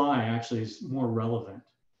supply actually is more relevant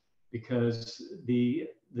because the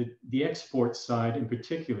export side in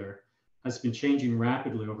particular has been changing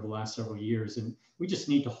rapidly over the last several years. And we just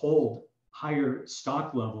need to hold higher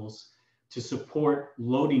stock levels to support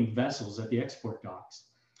loading vessels at the export docks.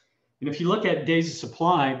 And if you look at days of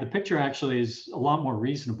supply, the picture actually is a lot more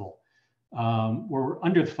reasonable. We're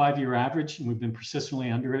under the 5-year average, and we've been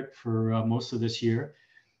persistently under it for most of this year.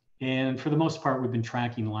 And for the most part, we've been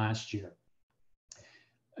tracking last year.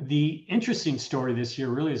 The interesting story this year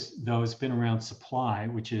really is, though, has been around supply,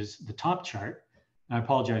 which is the top chart. And I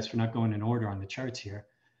apologize for not going in order on the charts here,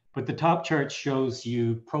 but the top chart shows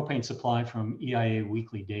you propane supply from EIA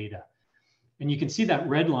weekly data. And you can see that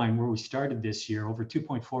red line where we started this year, over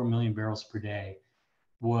 2.4 million barrels per day,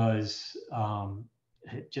 was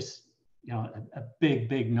just a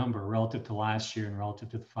big number relative to last year and relative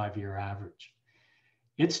to the 5-year average.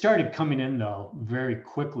 It started coming in, though, very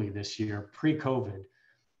quickly this year, pre-COVID,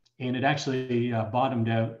 and it actually bottomed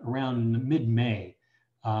out around mid-May.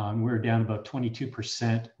 We were down about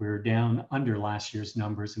 22%. We were down under last year's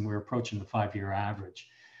numbers, and we were approaching the 5-year average.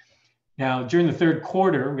 Now, during the third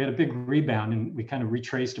quarter, we had a big rebound, and we kind of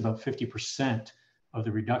retraced about 50% of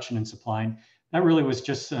the reduction in supply. And that really was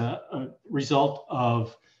just a result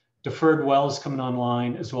of deferred wells coming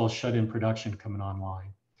online, as well as shut-in production coming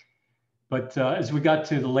online. But as we got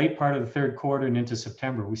to the late part of the third quarter and into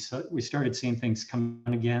September, we started seeing things come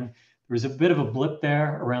in again. There was a bit of a blip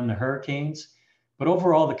there around the hurricanes, but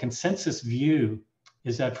overall, the consensus view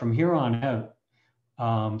is that from here on out,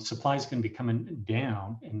 supply is going to be coming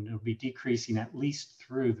down, and it'll be decreasing at least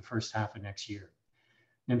through the first half of next year.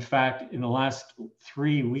 In fact, in the last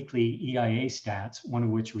 3 weekly EIA stats, one of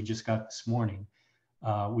which we just got this morning,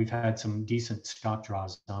 we've had some decent stock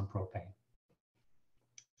draws on propane.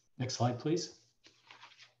 Next slide, please.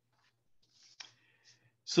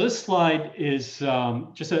 So this slide is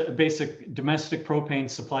just a basic domestic propane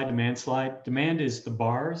supply-demand slide. Demand is the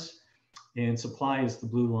bars, and supply is the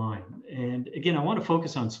blue line. And again, I want to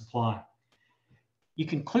focus on supply. You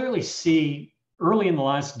can clearly see early in the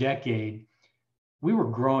last decade, we were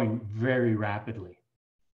growing very rapidly,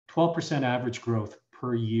 12% average growth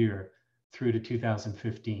per year through to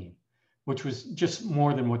 2015, which was just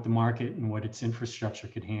more than what the market and what its infrastructure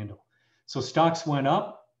could handle. So stocks went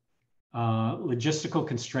up, logistical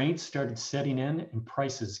constraints started setting in, and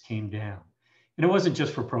prices came down. And it wasn't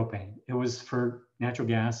just for propane, it was for natural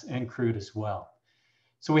gas and crude as well.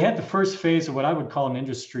 So we had the first phase of what I would call an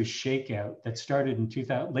industry shakeout that started in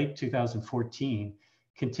late 2014,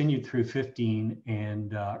 continued through 15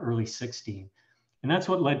 and early 16. And that's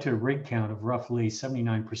what led to a rig count of roughly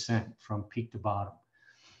 79% from peak to bottom.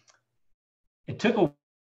 It took a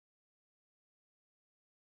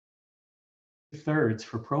thirds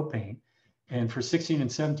for propane, and for 16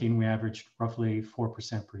 and 17, we averaged roughly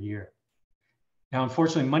 4% per year. Now,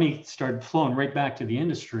 unfortunately, money started flowing right back to the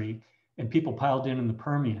industry and people piled in the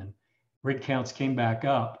Permian, rig counts came back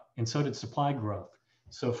up, and so did supply growth.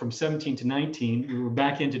 So from 17 to 19, we were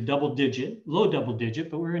back into low double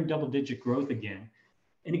digit, but we're in double digit growth again.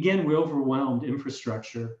 And again, we overwhelmed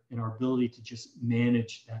infrastructure and our ability to just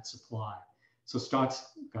manage that supply. So stocks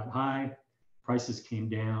got high, prices came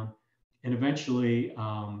down, and eventually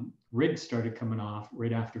rigs started coming off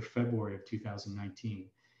right after February of 2019.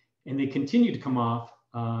 And they continued to come off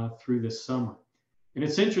through this summer. And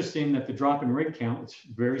it's interesting that the drop in rig count is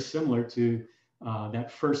very similar to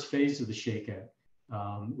that first phase of the shakeout.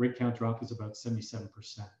 Rig count drop is about 77%.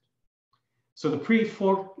 So the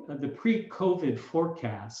pre-COVID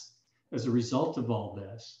forecast as a result of all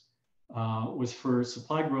this was for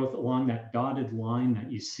supply growth along that dotted line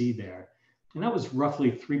that you see there. And that was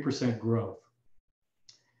roughly 3% growth.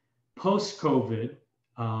 Post-COVID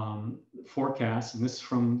forecast, and this is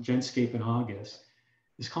from Genscape in August,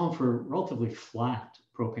 is calling for relatively flat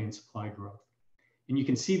propane supply growth. And you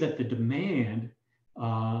can see that the demand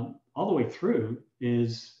all the way through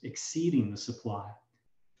is exceeding the supply.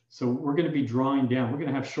 So we're going to be drawing down. We're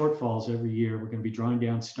going to have shortfalls every year. We're going to be drawing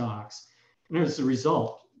down stocks. And as a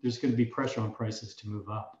result, there's going to be pressure on prices to move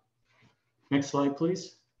up. Next slide,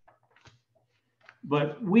 please.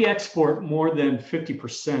 But we export more than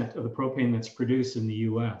 50% of the propane that's produced in the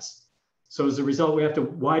US. So as a result, we have to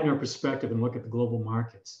widen our perspective and look at the global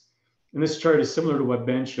markets. And this chart is similar to what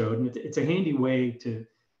Ben showed. And it's a handy way to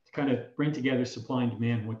kind of bring together supply and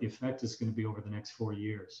demand, what the effect is going to be over the next 4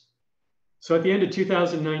 years. So at the end of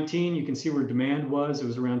 2019, you can see where demand was. It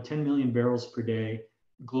was around 10 million barrels per day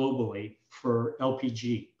globally for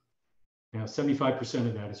LPG. Now, 75%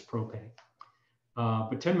 of that is propane,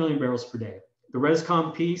 but 10 million barrels per day. The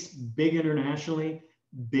ResCom piece, big internationally,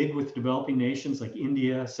 big with developing nations like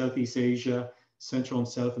India, Southeast Asia, Central and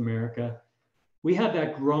South America. We have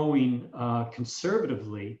that growing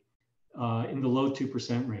conservatively in the low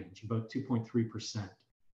 2% range, about 2.3%.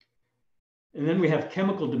 And then we have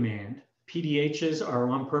chemical demand. PDHs are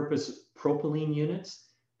on-purpose propylene units.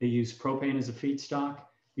 They use propane as a feedstock.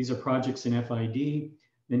 These are projects in FID.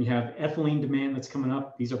 Then you have ethylene demand that's coming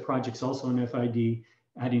up. These are projects also in FID,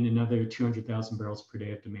 adding another 200,000 barrels per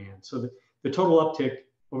day of demand. So the total uptick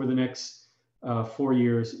over the next 4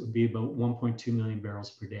 years would be about 1.2 million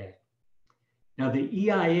barrels per day. Now, the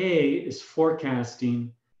EIA is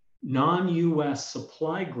forecasting non-US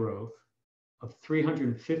supply growth of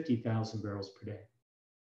 350,000 barrels per day.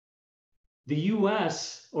 The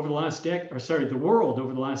US over the last the world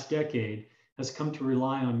over the last decade has come to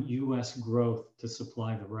rely on US growth to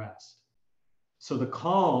supply the rest. So the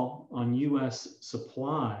call on US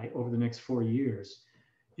supply over the next 4 years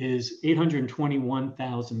is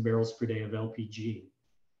 821,000 barrels per day of LPG.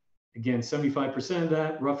 Again, 75% of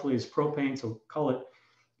that roughly is propane, so call it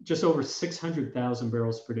just over 600,000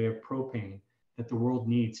 barrels per day of propane that the world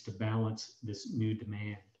needs to balance this new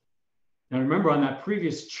demand. Now remember, on that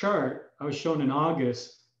previous chart, I was showing an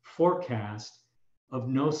August forecast of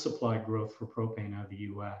no supply growth for propane out of the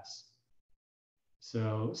US.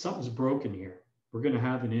 So something's broken here. We're going to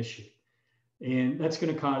have an issue. And that's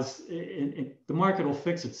going to cause, the market will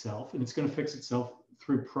fix itself, and it's going to fix itself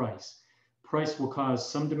through price. Price will cause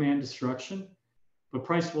some demand destruction, but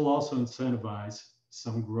price will also incentivize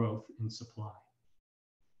some growth in supply.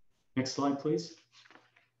 Next slide, please.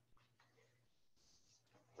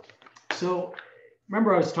 So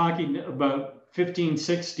remember, I was talking about 15,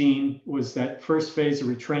 16 was that first phase of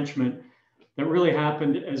retrenchment that really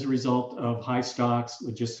happened as a result of high stocks,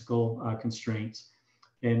 logistical constraints,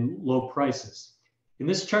 and low prices. And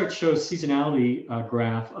this chart shows seasonality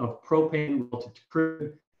graph of propane relative to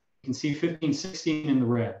crude. You can see 15, 16 in the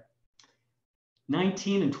red.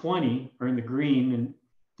 19 and 20 are in the green, and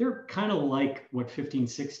they're kind of like what 15,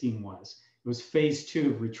 16 was. It was phase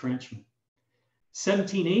 2 of retrenchment.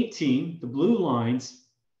 17, 18, the blue lines,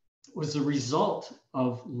 was the result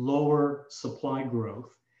of lower supply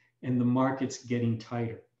growth and the markets getting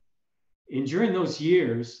tighter. And during those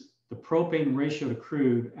years, the propane ratio to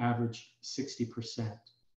crude averaged 60%.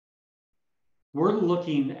 We're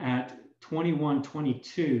looking at 21,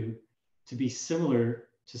 22 to be similar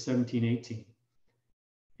to 17, 18.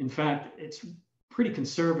 In fact, it's pretty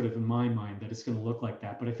conservative in my mind that it's going to look like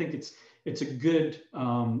that, but I think it's a good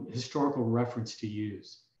historical reference to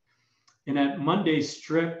use. And at Monday's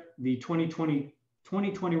strip, the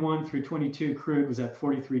 2021 through 22 crude was at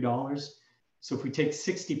 $43. So if we take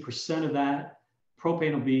 60% of that,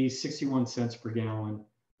 propane will be 61 cents per gallon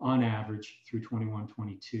on average through 21,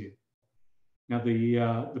 22. Now the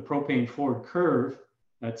propane forward curve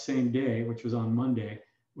that same day, which was on Monday,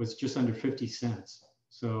 was just under 50 cents.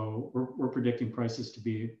 So we're predicting prices to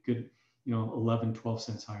be a 11, 12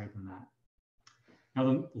 cents higher than that. Now,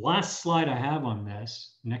 the last slide I have on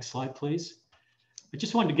this, next slide, please. I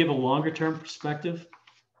just wanted to give a longer term perspective.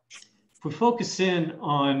 If we focus in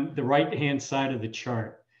on the right-hand side of the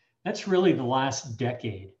chart, that's really the last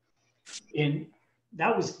decade. And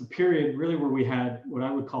that was the period really where we had what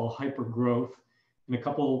I would call hyper growth and a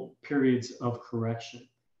couple periods of correction.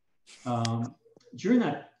 During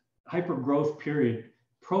that hyper growth period,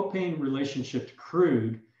 propane relationship to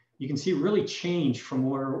crude, you can see really changed from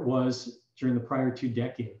where it was during the prior 2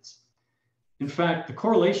 decades. In fact, the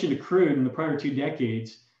correlation to crude in the prior 2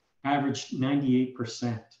 decades averaged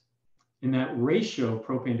 98%. And that ratio of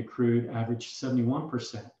propane to crude averaged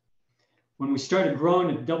 71%. When we started growing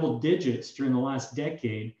at double digits during the last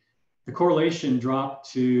decade, the correlation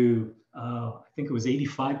dropped to, I think it was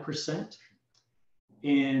 85%.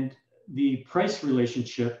 And the price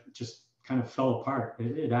relationship just kind of fell apart.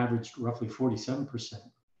 It averaged roughly 47%.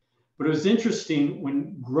 But it was interesting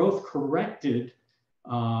when growth corrected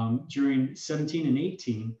during 17 and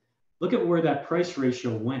 18, look at where that price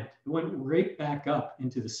ratio went. It went right back up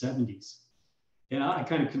into the 70s. And I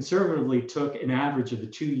kind of conservatively took an average of the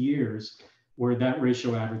 2 years where that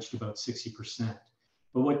ratio averaged about 60%.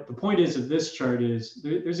 But what the point is of this chart is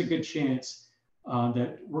there's a good chance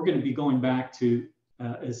that we're going to be going back to,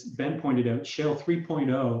 as Ben pointed out, Shale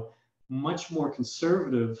 3.0, much more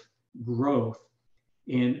conservative growth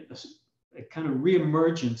and a kind of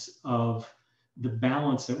reemergence of the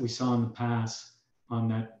balance that we saw in the past on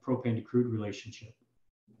that propane to crude relationship.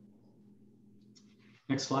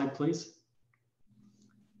 Next slide, please.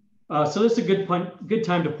 So this is a good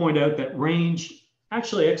time to point out that Range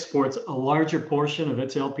actually exports a larger portion of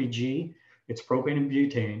its LPG, its propane and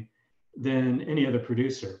butane, than any other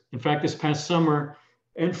producer. In fact, this past summer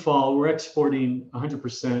and fall, we're exporting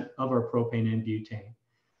 100% of our propane and butane.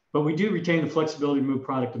 But we do retain the flexibility to move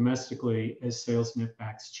product domestically as sales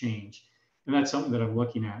netbacks change. And that's something that I'm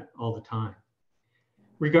looking at all the time.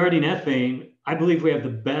 Regarding ethane, I believe we have the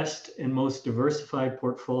best and most diversified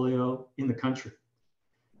portfolio in the country.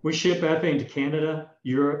 We ship ethane to Canada,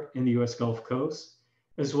 Europe, and the US Gulf Coast,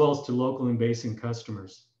 as well as to local and basin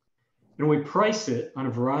customers. And we price it on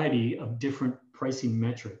a variety of different pricing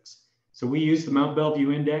metrics. So we use the Mount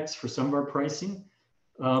Belvieu Index for some of our pricing,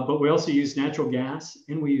 but we also use natural gas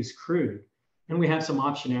and we use crude. And we have some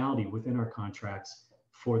optionality within our contracts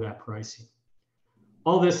for that pricing.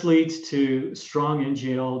 All this leads to strong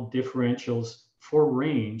NGL differentials for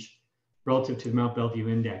Range relative to the Mount Belvieu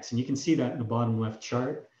Index. And you can see that in the bottom left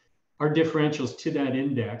chart. Our differentials to that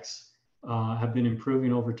index have been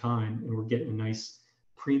improving over time, and we're getting a nice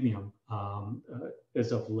premium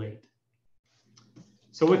as of late.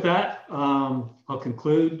 So with that, I'll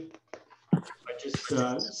conclude by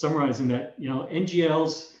just summarizing that,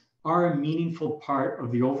 NGLs are a meaningful part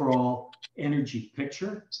of the overall energy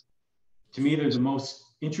picture. To me, they're the most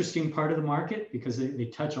interesting part of the market because they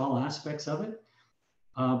touch all aspects of it,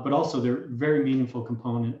 but also they're a very meaningful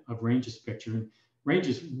component of Range's picture. And Range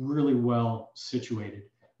is really well situated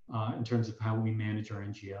in terms of how we manage our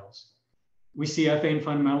NGLs. We see ethane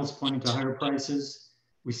fundamentals pointing to higher prices.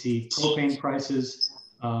 We see propane prices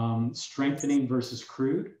strengthening versus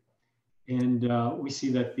crude. And we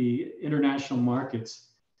see that the international markets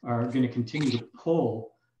are going to continue to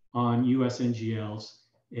pull on US NGLs,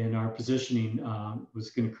 and our positioning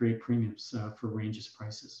was going to create premiums for Range's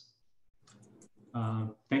prices.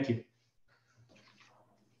 Thank you.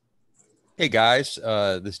 Hey guys,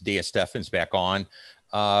 this is Dan Steffens back on.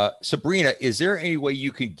 Sabrina, is there any way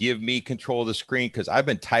you could give me control of the screen? Because I've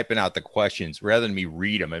been typing out the questions rather than me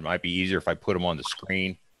read them. It might be easier if I put them on the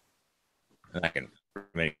screen, and I can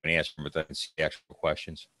answer them, but I can see the actual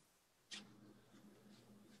questions.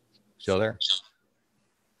 Still there?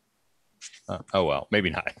 Oh, well, maybe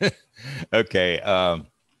not. Okay.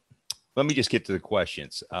 Let me just get to the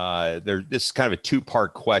questions. This is kind of a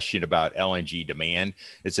two-part question about LNG demand.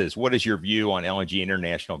 It says, what is your view on LNG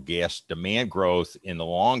international gas demand growth in the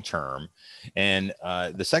long term? And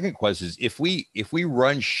the second question is, if we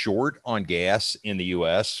run short on gas in the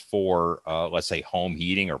U.S. for, let's say, home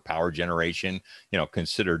heating or power generation,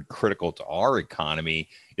 considered critical to our economy,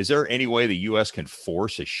 is there any way the U.S. can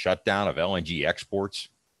force a shutdown of LNG exports?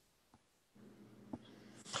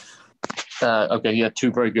 Okay, yeah,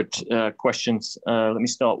 two very good questions. Let me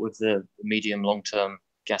start with the medium long-term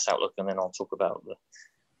gas outlook, and then I'll talk about the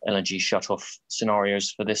LNG shutoff scenarios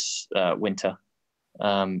for this winter.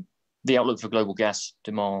 The outlook for global gas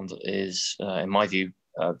demand is, in my view,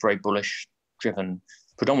 very bullish, driven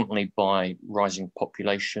predominantly by rising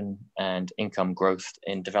population and income growth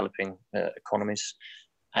in developing economies,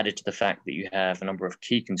 added to the fact that you have a number of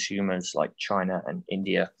key consumers like China and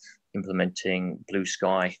India implementing blue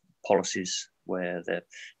sky policies where they're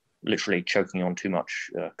literally choking on too much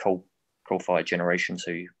coal-fired generation.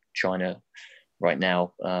 So China right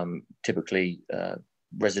now, typically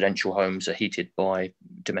residential homes are heated by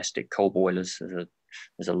domestic coal boilers.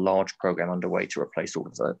 There's a large program underway to replace all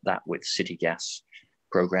of that with city gas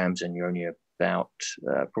programs, and you're only about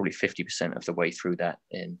probably 50% of the way through that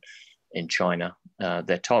in China.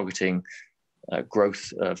 They're targeting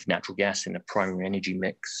growth of natural gas in the primary energy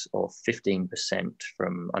mix of 15%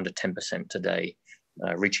 from under 10% today,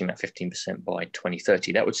 reaching that 15% by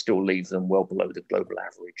 2030. That would still leave them well below the global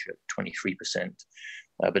average at 23%,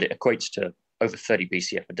 but it equates to over 30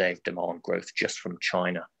 BCF a day of demand growth just from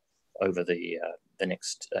China over the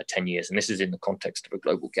next 10 years. And this is in the context of a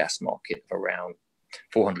global gas market of around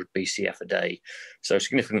 400 BCF a day. So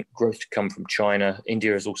significant growth to come from China.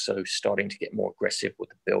 India is also starting to get more aggressive with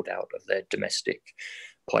the build out of their domestic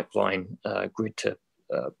pipeline grid to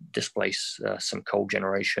displace some coal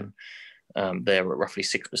generation. They're at roughly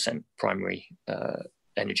 6% primary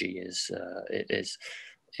energy is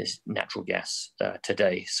natural gas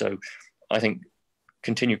today. So I think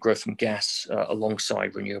continued growth from gas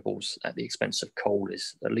alongside renewables at the expense of coal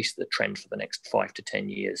is at least the trend for the next 5 to 10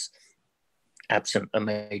 years, absent a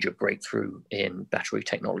major breakthrough in battery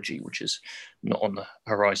technology, which is not on the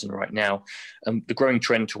horizon right now. The growing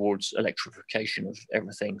trend towards electrification of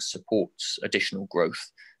everything supports additional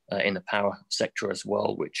growth in the power sector as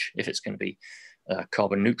well, which, if it's going to be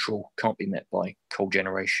carbon neutral, can't be met by coal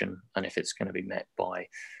generation. And if it's going to be met by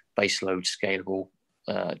baseload scalable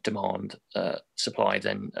demand supply,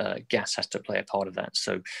 then gas has to play a part of that.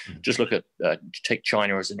 So just look at, take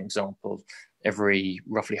China as an example, every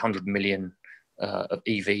roughly 100 million of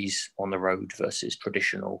EVs on the road versus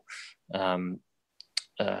traditional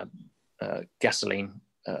gasoline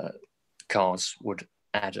cars would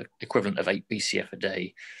add an equivalent of 8 BCF a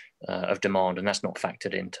day of demand, and that's not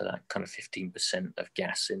factored into that kind of 15% of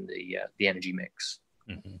gas in the energy mix.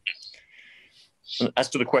 As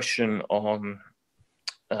to the question on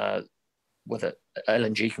whether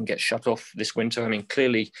LNG can get shut off this winter, I mean,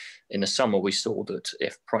 clearly in the summer we saw that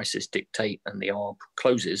if prices dictate and the ARB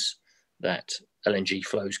closes, that LNG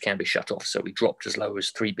flows can be shut off. So we dropped as low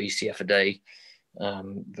as 3 BCF a day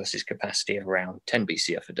versus capacity of around 10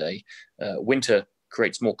 BCF a day. Winter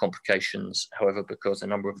creates more complications, however, because a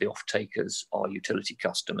number of the off-takers are utility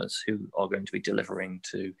customers who are going to be delivering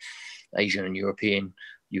to Asian and European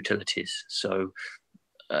utilities. So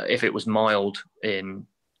if it was mild in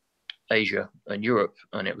Asia and Europe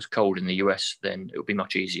and it was cold in the US, then it would be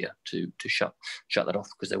much easier to shut that off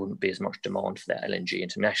because there wouldn't be as much demand for that LNG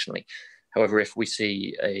internationally. However, if we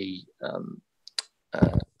see a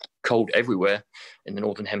cold everywhere in the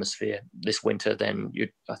Northern Hemisphere this winter, then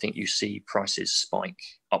I think you see prices spike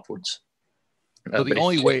upwards. So the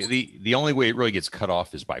only way it really gets cut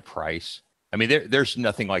off is by price. I mean, there's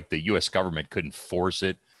nothing like the U.S. government couldn't force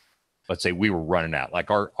it. Let's say we were running out, like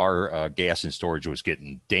our gas and storage was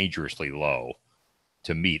getting dangerously low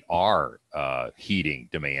to meet our heating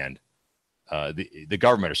demand. The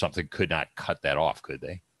government or something could not cut that off, could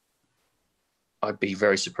they? I'd be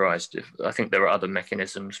very surprised. I think there are other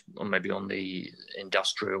mechanisms, or maybe on the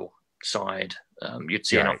industrial side, you'd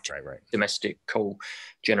see an domestic coal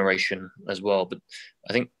generation as well. But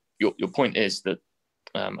I think your point is that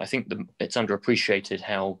I think it's underappreciated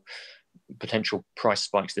how potential price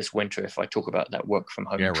spikes this winter, if I talk about that work from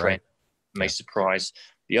home trend, may surprise.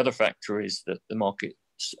 The other factor is that the market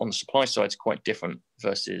on the supply side is quite different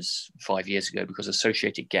versus 5 years ago, because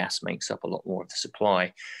associated gas makes up a lot more of the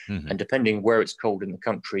supply. And depending where it's cold in the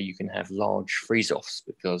country, you can have large freeze-offs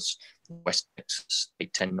because West Texas, they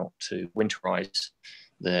tend not to winterize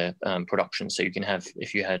their production. So you can have,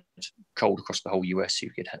 if you had cold across the whole US,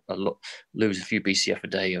 you could lose a few BCF a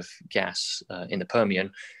day of gas in the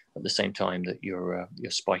Permian at the same time that you're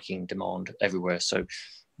spiking demand everywhere. So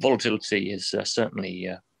volatility is certainly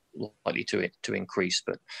likely to increase,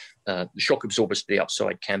 but the shock absorbers to the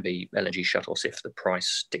upside can be LNG shutoffs if the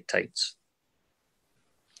price dictates.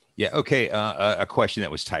 Yeah. Okay. A question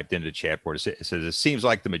that was typed into the chat board. It says, it seems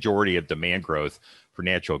like the majority of demand growth for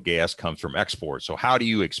natural gas comes from exports. So how do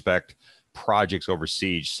you expect projects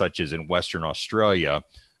overseas, such as in Western Australia,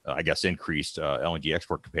 I guess increased LNG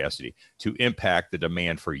export capacity, to impact the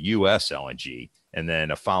demand for U.S. LNG? And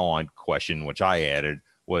then a follow-on question, which I added,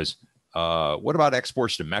 was, what about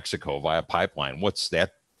exports to Mexico via pipeline? What's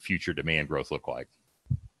that future demand growth look like?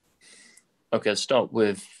 Okay, let's start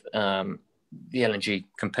with the LNG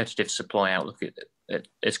competitive supply outlook.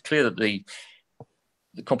 It's clear that the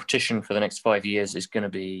competition for the next 5 years is going to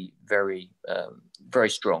be very, very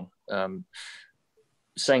strong.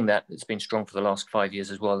 saying that, it's been strong for the last 5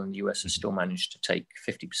 years as well, and the US has still managed to take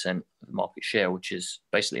 50% of the market share, which is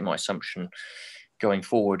basically my assumption going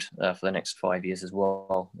forward for the next 5 years as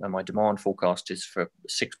well. And my demand forecast is for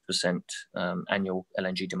 6% annual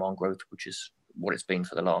LNG demand growth, which is what it's been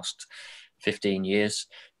for the last 15 years.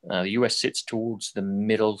 The US sits towards the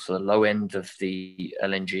middle, so the low end of the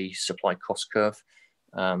LNG supply cost curve.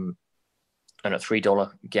 And at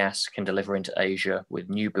 $3 gas can deliver into Asia with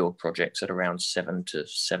new build projects at around $7 to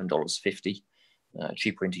 $7.50,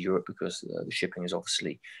 cheaper into Europe because the shipping is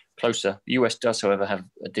obviously closer. The US does, however, have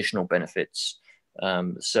additional benefits.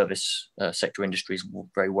 Service sector industries are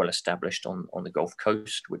very well established on the Gulf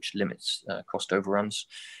Coast, which limits cost overruns.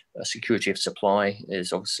 Security of supply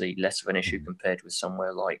is obviously less of an issue compared with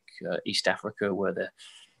somewhere like East Africa, where they're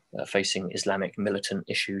facing Islamic militant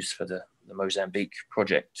issues for the Mozambique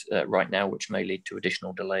project right now, which may lead to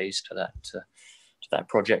additional delays to that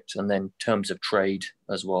project. And then terms of trade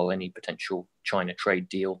as well, any potential China trade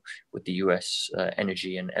deal with the US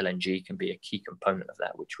energy and LNG can be a key component of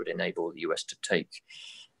that, which would enable the US to take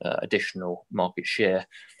additional market share.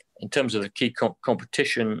 In terms of the key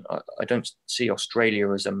competition, I don't see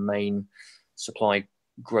Australia as a main supply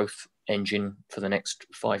growth engine for the next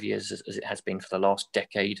 5 years as it has been for the last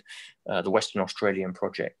decade. The Western Australian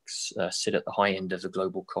projects sit at the high end of the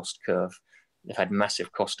global cost curve. They've had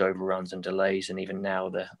massive cost overruns and delays, and even now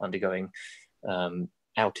they're undergoing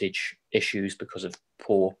outage issues because of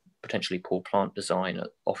potentially poor plant design at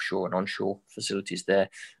offshore and onshore facilities there.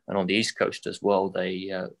 And on the East Coast as well,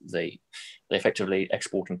 they're effectively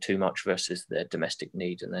exporting too much versus their domestic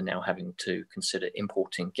need, and they're now having to consider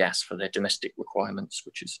importing gas for their domestic requirements,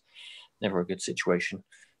 which is never a good situation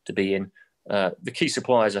to be in. The key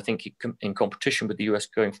suppliers, I think, in competition with the US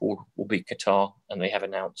going forward will be Qatar, and they have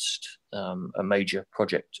announced a major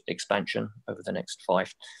project expansion over the next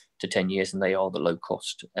 5 to 10 years, and they are the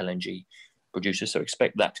low-cost LNG producers. So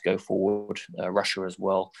expect that to go forward. Russia as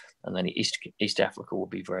well, and then East Africa will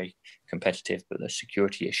be very competitive, but the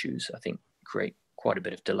security issues, I think, create quite a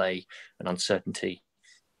bit of delay and uncertainty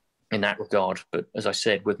in that regard. But as I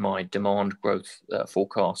said, with my demand growth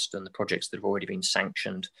forecast and the projects that have already been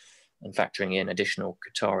sanctioned, and factoring in additional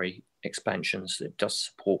Qatari expansions, it does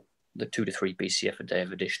support the 2 to 3 BCF a day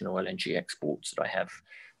of additional LNG exports that I have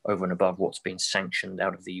over and above what's been sanctioned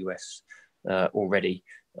out of the US already.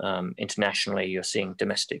 Internationally, you're seeing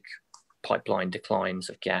domestic pipeline declines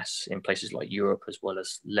of gas in places like Europe, as well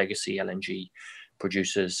as legacy LNG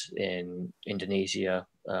producers in Indonesia,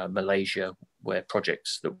 Malaysia, where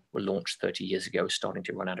projects that were launched 30 years ago are starting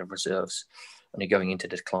to run out of reserves and are going into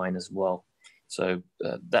decline as well. So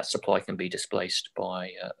that supply can be displaced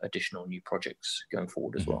by additional new projects going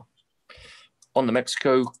forward as well. On the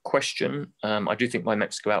Mexico question, I do think my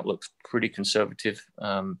Mexico outlook's pretty conservative.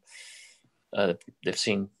 They've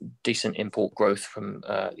seen decent import growth from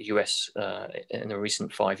the US in the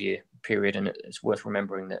recent 5-year period, and it's worth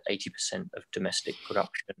remembering that 80% of domestic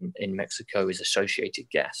production in Mexico is associated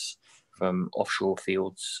gas from offshore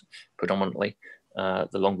fields predominantly. The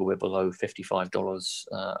longer we're below $55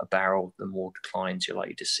 a barrel, the more declines you're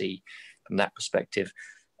likely to see from that perspective.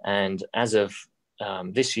 And as of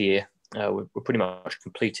this year, we're pretty much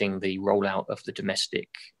completing the rollout of the domestic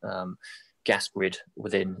gas grid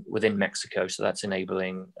within Mexico. So that's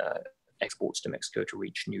enabling exports to Mexico to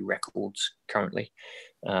reach new records currently.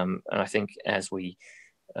 And I think as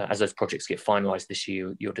those projects get finalized this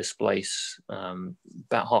year, you'll displace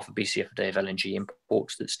about half a BCF a day of LNG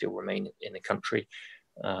imports that still remain in the country,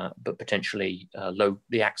 but potentially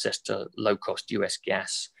the access to low-cost US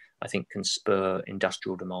gas, I think, can spur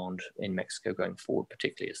industrial demand in Mexico going forward,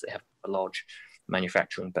 particularly as they have a large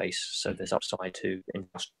manufacturing base. So there's upside to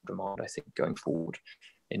industrial demand, I think, going forward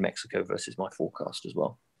in Mexico versus my forecast as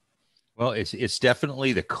well. Well, it's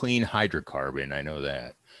definitely the clean hydrocarbon. I know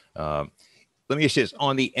that. Let me ask you this,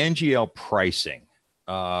 on the NGL pricing,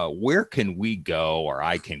 where can we go, or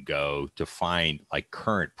I can go, to find like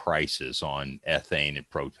current prices on ethane and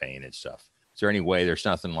propane and stuff? Is there any way? There's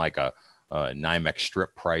nothing like a NYMEX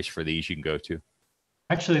strip price for these you can go to?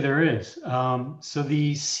 Actually, there is. So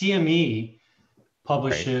the CME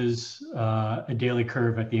publishes a daily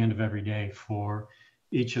curve at the end of every day for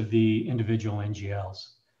each of the individual NGLs.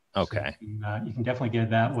 Okay. So you can definitely get it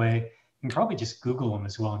that way. You can probably just Google them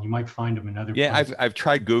as well, and you might find them in other places. I've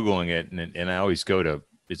tried Googling it, and I always go to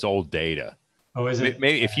it's old data. Oh, is it?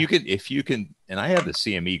 Maybe if you can, and I have the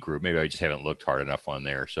CME group. Maybe I just haven't looked hard enough on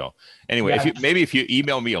there. So anyway, if you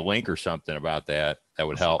email me a link or something about that, that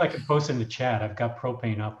would help. I can post in the chat. I've got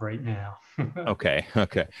propane up right now. Okay.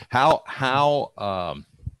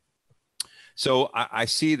 So I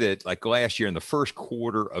see that like last year in the first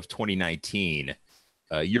quarter of 2019,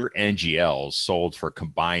 your NGLs sold for a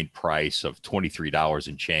combined price of $23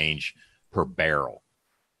 and change per barrel.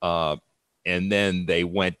 And then they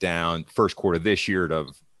went down first quarter this year to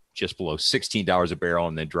just below $16 a barrel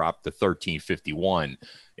and then dropped to $13.51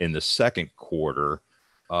 in the second quarter.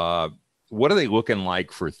 What are they looking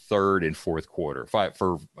like for third and fourth quarter?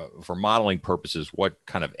 For modeling purposes, what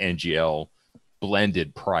kind of NGL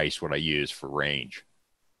blended price would I use for Range?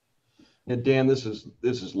 Yeah, Dan, this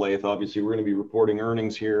is Laith. Obviously, we're going to be reporting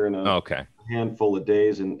earnings here in a handful of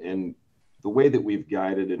days, and the way that we've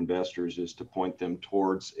guided investors is to point them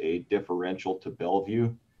towards a differential to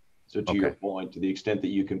Bellevue. So to your point, to the extent that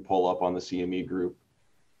you can pull up on the CME group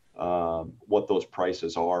what those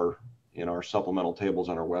prices are in our supplemental tables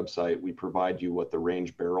on our website, we provide you what the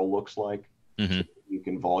Range barrel looks like. Mm-hmm. So you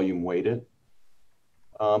can volume weight it.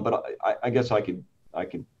 But I guess I could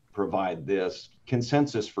provide this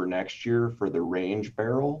consensus for next year for the Range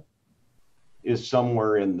barrel is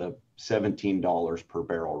somewhere in the $17 per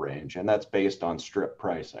barrel range, and that's based on strip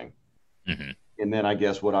pricing. Mm-hmm. And then I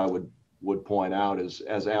guess what I would point out is,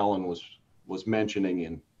 as Alan was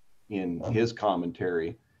mentioning in his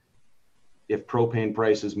commentary, if propane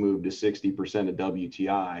prices move to 60% of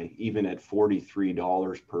WTI, even at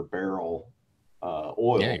 $43 per barrel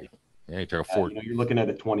oil, you're looking at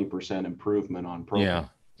a 20% improvement on propane.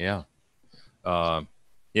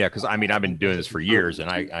 Because I mean, I've been doing this for years, and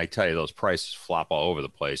I tell you, those prices flop all over the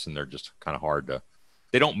place, and they're just kind of hard to.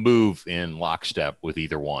 They don't move in lockstep with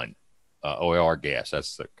either one, oil or gas.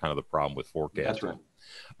 That's kind of the problem with forecasting. That's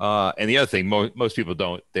right. And the other thing, most people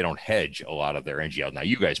don't hedge a lot of their NGL. Now,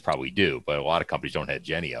 you guys probably do, but a lot of companies don't hedge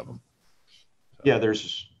any of them. So. Yeah,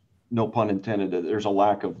 there's no pun intended. There's a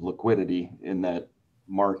lack of liquidity in that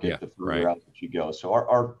market the further out that you go. So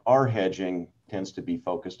our hedging tends to be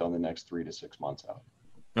focused on the next 3 to 6 months out.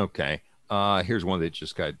 Okay. Here's one that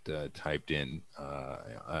just got typed in.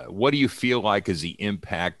 What do you feel like is the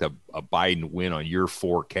impact of a Biden win on your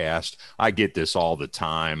forecast? I get this all the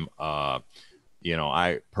time.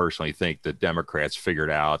 I personally think the Democrats figured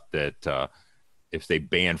out that if they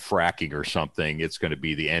ban fracking or something, it's going to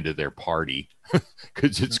be the end of their party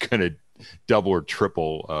because it's going to double or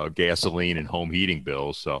triple gasoline and home heating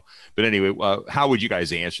bills. So, but anyway, how would you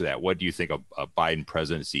guys answer that? What do you think a Biden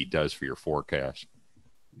presidency does for your forecast?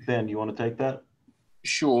 Ben, do you want to take that?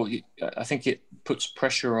 Sure. I think it puts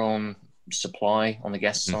pressure on supply on the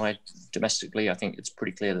gas side domestically. I think it's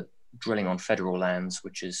pretty clear that drilling on federal lands,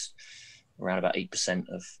 which is around about 8%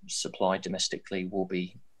 of supply domestically, will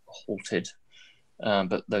be halted.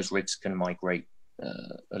 But those rigs can migrate,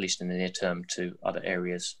 at least in the near term, to other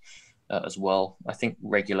areas as well. I think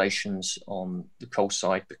regulations on the coal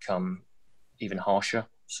side become even harsher.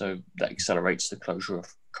 So that accelerates the closure of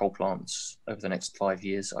coal plants over the next 5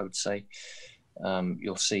 years, I would say.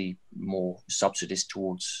 You'll see more subsidies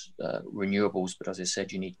towards renewables, but as I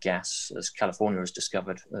said, you need gas, as California has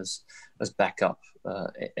discovered, as backup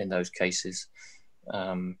in those cases.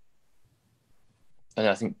 And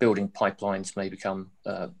I think building pipelines may become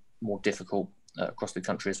more difficult across the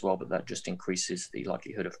country as well, but that just increases the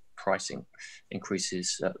likelihood of pricing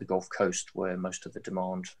increases at the Gulf Coast, where most of the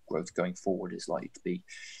demand growth going forward is likely to be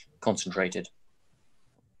concentrated.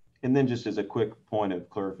 And then just as a quick point of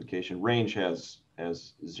clarification, Range has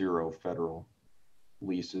 0 federal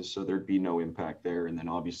leases, so there'd be no impact there. And then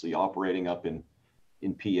obviously operating up in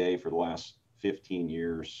PA for the last 15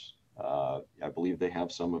 years, I believe they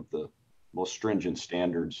have some of the most stringent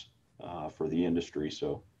standards for the industry.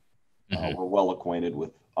 So we're well acquainted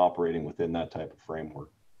with operating within that type of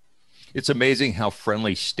framework. It's amazing how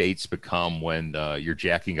friendly states become when you're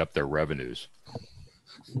jacking up their revenues.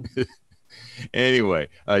 Anyway,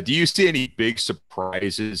 do you see any big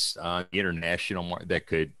surprises on the international market that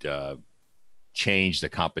could change the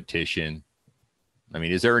competition? I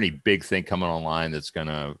mean, is there any big thing coming online that's going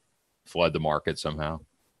to flood the market somehow?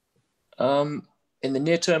 In the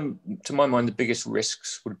near term, to my mind, the biggest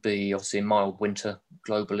risks would be obviously a mild winter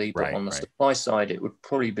globally, but on the supply side, it would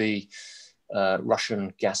probably be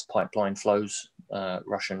Russian gas pipeline flows.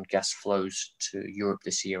 Russian gas flows to Europe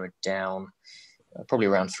this year are down probably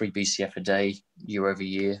around 3 BCF a day year over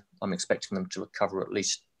year. I'm expecting them to recover at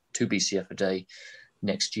least 2 BCF a day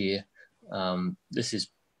next year.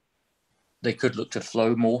 They could look to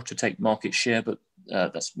flow more to take market share, but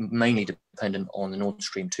that's mainly dependent on the Nord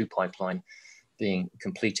Stream 2 pipeline being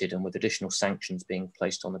completed, and with additional sanctions being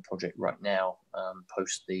placed on the project right now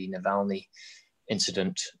post the Navalny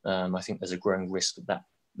incident, I think there's a growing risk that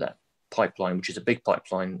that pipeline, which is a big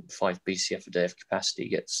pipeline, 5 BCF a day of capacity,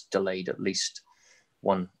 gets delayed at least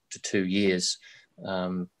 1 to 2 years.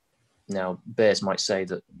 Now, bears might say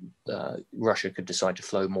that Russia could decide to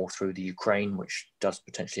flow more through the Ukraine, which does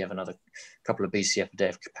potentially have another couple of BCF a day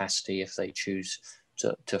of capacity if they choose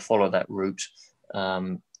to follow that route.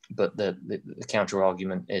 But the counter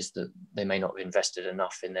argument is that they may not have invested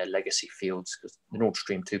enough in their legacy fields, because the Nord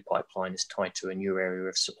Stream 2 pipeline is tied to a new area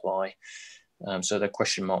of supply. So there are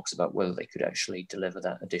question marks about whether they could actually deliver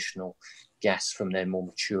that additional gas from their more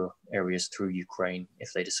mature areas through Ukraine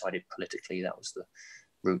if they decided politically that was the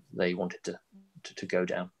route they wanted to go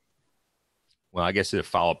down. Well, I guess a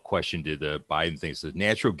follow-up question to the Biden thing is that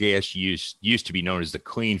natural gas used to be known as the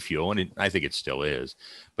clean fuel, and I think it still is.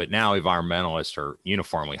 But now environmentalists are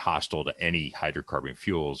uniformly hostile to any hydrocarbon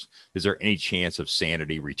fuels. Is there any chance of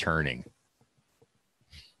sanity returning?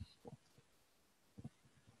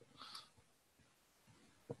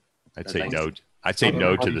 I'd say no. I'd say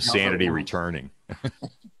no to the sanity returning.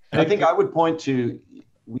 I think I would point to,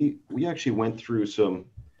 we actually went through some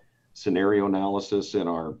scenario analysis in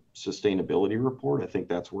our sustainability report. I think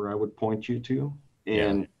that's where I would point you to.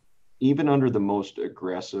 And even under the most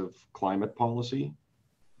aggressive climate policy,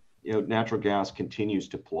 natural gas continues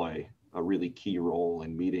to play a really key role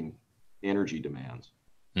in meeting energy demands.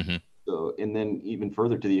 Mm-hmm. So, and then even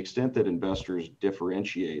further, to the extent that investors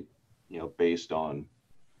differentiate, based on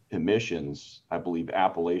emissions, I believe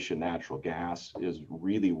Appalachian natural gas is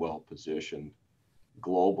really well positioned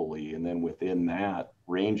globally. And then within that,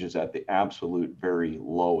 ranges at the absolute very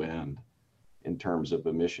low end in terms of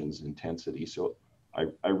emissions intensity. So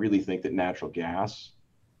I really think that natural gas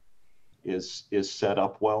is set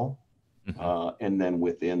up well. Mm-hmm. And then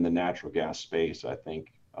within the natural gas space, I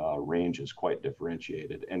think range is quite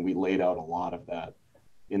differentiated. And we laid out a lot of that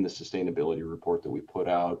in the sustainability report that we put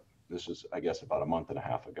out. This was, I guess, about a month and a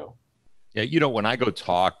half ago. Yeah, when I go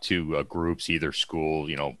talk to groups, either school,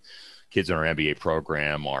 kids in our MBA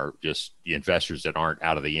program, or just the investors that aren't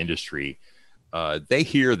out of the industry, they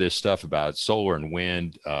hear this stuff about solar and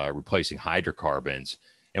wind replacing hydrocarbons.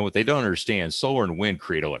 And what they don't understand, solar and wind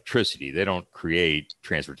create electricity. They don't create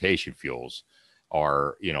transportation fuels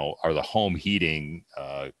or the home heating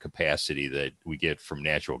capacity that we get from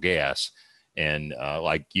natural gas. And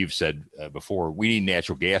like you've said before, we need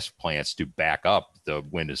natural gas plants to back up the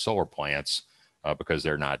wind and solar plants because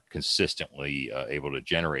they're not consistently able to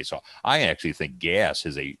generate. So I actually think gas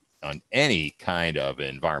is on any kind of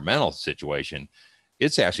environmental situation,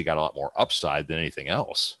 it's actually got a lot more upside than anything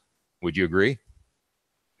else. Would you agree?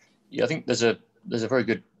 Yeah, I think there's a very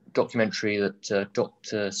good documentary that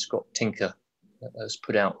Dr. Scott Tinker has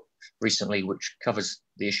put out recently, which covers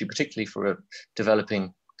the issue, particularly for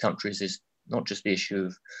developing countries, is not just the issue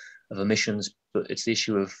of emissions, but it's the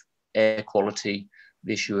issue of air quality,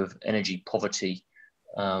 the issue of energy poverty.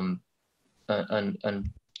 And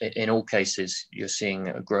in all cases, you're seeing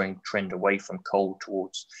a growing trend away from coal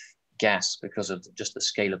towards gas because of just the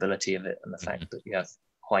scalability of it and the fact that you have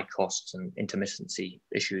high costs and intermittency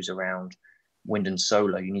issues around wind and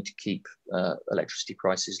solar. You need to keep electricity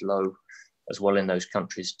prices low as well in those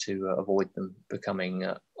countries to avoid them becoming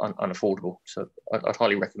unaffordable. So I'd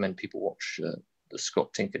highly recommend people watch the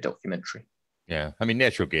Scott Tinker documentary. Yeah, I mean,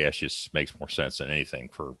 natural gas just makes more sense than anything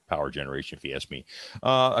for power generation, if you ask me.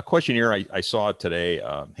 A question here I saw today.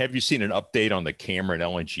 Have you seen an update on the Cameron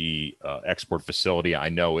LNG export facility? I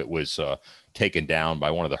know it was taken down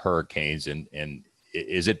by one of the hurricanes, and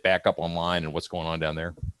is it back up online, and what's going on down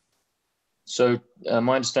there? So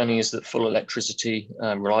my understanding is that full electricity,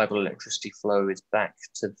 reliable electricity flow is back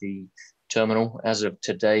to the terminal. As of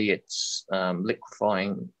today, it's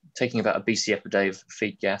liquefying, taking about a BCF a day of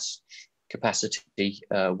feed gas capacity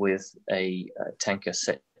with a tanker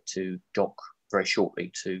set to dock very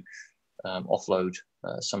shortly to offload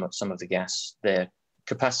some of the gas. Their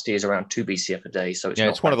capacity is around 2 BCF a day, so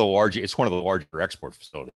it's one of the larger export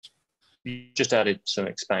facilities. We just added some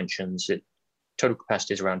expansions. Total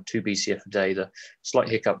capacity is around 2 BCF a day. The slight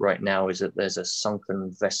hiccup right now is that there's a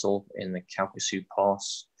sunken vessel in the Calcasieu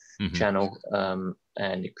Pass channel,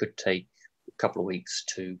 and it could take a couple of weeks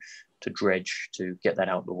to dredge to get that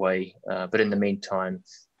out of the way. But in the meantime,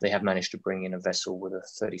 they have managed to bring in a vessel with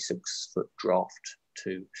a 36-foot draft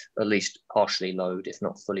to at least partially load, if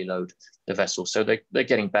not fully load, the vessel. So they're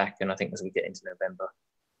getting back, and I think as we get into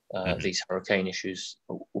November, these hurricane issues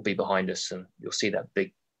will be behind us, and you'll see that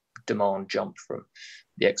big demand jump from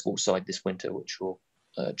the export side this winter, which will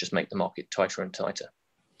just make the market tighter and tighter.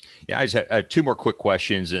 Yeah, I just have 2 more quick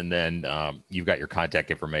questions, and then you've got your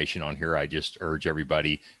contact information on here. I just urge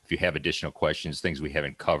everybody, if you have additional questions, things we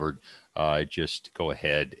haven't covered, just go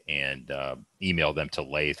ahead and email them to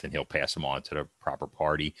Laith, and he'll pass them on to the proper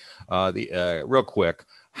party. Real quick,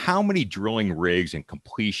 how many drilling rigs and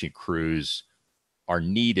completion crews are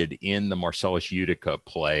needed in the Marcellus Utica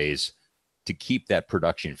plays to keep that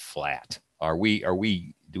production flat? Do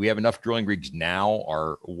we have enough drilling rigs now,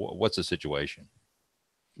 or what's the situation?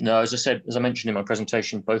 No, as I mentioned in my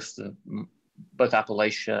presentation, both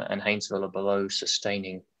Appalachia and Haynesville are below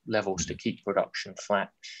sustaining levels to keep production flat.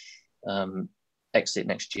 Exit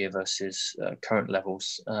next year versus current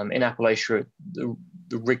levels. In Appalachia, the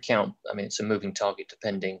rig count, I mean, it's a moving target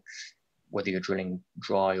depending whether you're drilling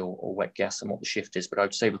dry or wet gas and what the shift is, but I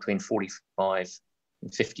would say between 45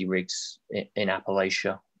 and 50 rigs in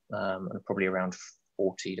Appalachia, and probably around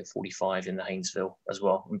 40 to 45 in the Haynesville as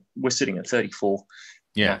well. We're sitting at 34.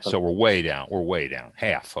 Yeah, so we're way down. We're way down,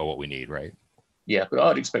 half of what we need, right? Yeah, but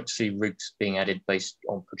I'd expect to see rigs being added based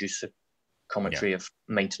on producer commentary of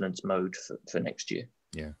maintenance mode for next year.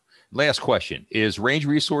 Yeah. Last question. Is Range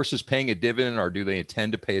Resources paying a dividend, or do they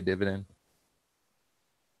intend to pay a dividend?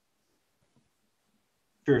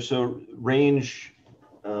 Sure. So Range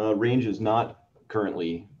is not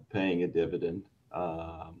currently paying a dividend.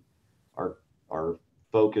 Our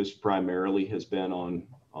focus primarily has been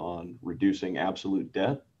on reducing absolute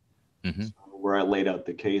debt. Mm-hmm. Where I laid out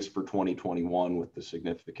the case for 2021 with the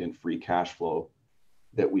significant free cash flow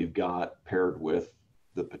that we've got paired with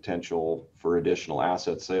the potential for additional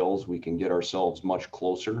asset sales, we can get ourselves much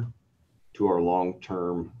closer to our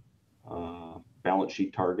long-term balance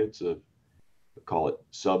sheet targets of, call it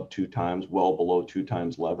sub 2x, well below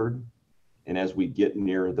 2x levered. And as we get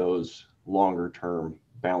near those longer term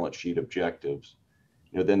balance sheet objectives,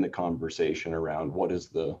 then the conversation around what is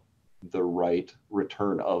the right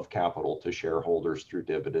return of capital to shareholders through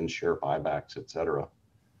dividends, share buybacks, et cetera.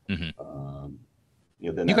 Mm-hmm.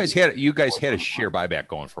 Then you guys had a share buyback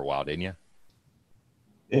going for a while, didn't you?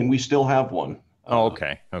 And we still have one. Oh,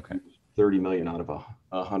 okay. 30 million out of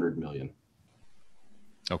 100 million.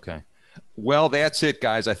 Okay. Well, that's it,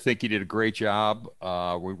 guys. I think you did a great job.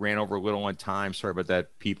 We ran over a little on time. Sorry about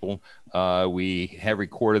that, people. We have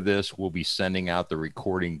recorded this. We'll be sending out the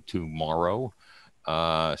recording tomorrow.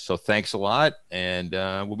 So thanks a lot, and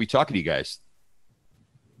we'll be talking to you guys.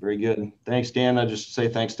 Very good. Thanks, Dan. I just say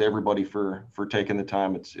thanks to everybody for taking the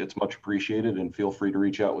time. It's much appreciated, and feel free to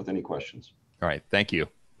reach out with any questions. All right. Thank you.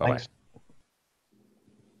 Bye-bye. Thanks.